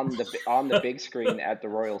that on the big screen at the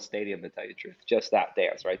Royal Stadium. To tell you the truth, just that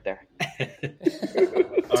dance right there.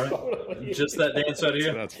 All right, just that dance right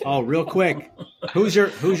here. That's Oh, real quick, who's your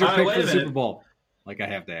All right, pick wait for a the Super minute. Bowl? Like I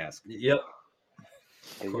have to ask. Yep.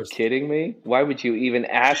 Are you course. kidding me? Why would you even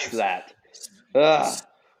ask that? Ugh.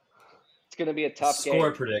 It's gonna be a tough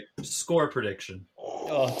Score game. Score prediction.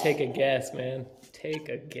 Oh, take a guess, man. Take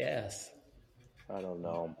a guess. I don't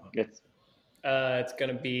know. It's It's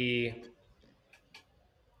gonna be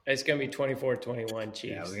 24-21 Chiefs.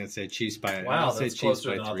 Yeah, I was gonna say Chiefs by. Wow, I'll say that's Chiefs closer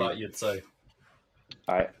by than I 3. thought you'd say.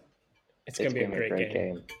 all right. It's gonna be a great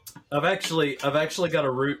game. I've actually got a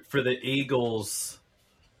root for the Eagles,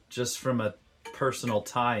 just from a personal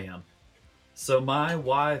tie-in. So my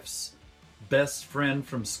wife's best friend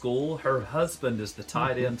from school, her husband is the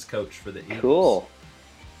tight ends coach for the Eagles. Cool.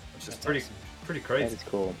 Which is That's pretty awesome. crazy. That is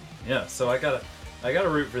cool. Yeah, so I got a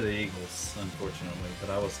root for the Eagles, unfortunately, but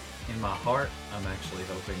I was in my heart. I'm actually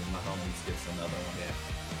hoping Mahomes gets another one. Yeah.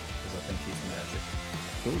 Because I think he's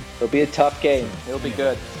magic. It'll be a tough game. It'll be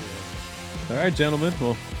good. All right, gentlemen.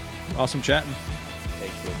 Well, awesome chatting.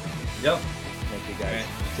 Thank you. Yep. Thank you All guys.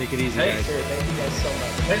 right, take it easy, Hey. guys. Sure, thank you guys so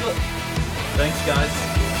much. Hey, look. Thanks, guys.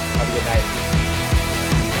 Have a good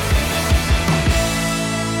night.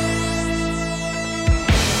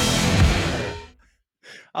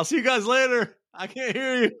 I'll see you guys later. I can't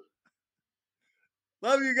hear you.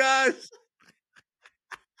 Love you guys.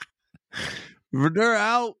 They're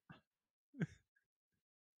out.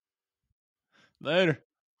 Later.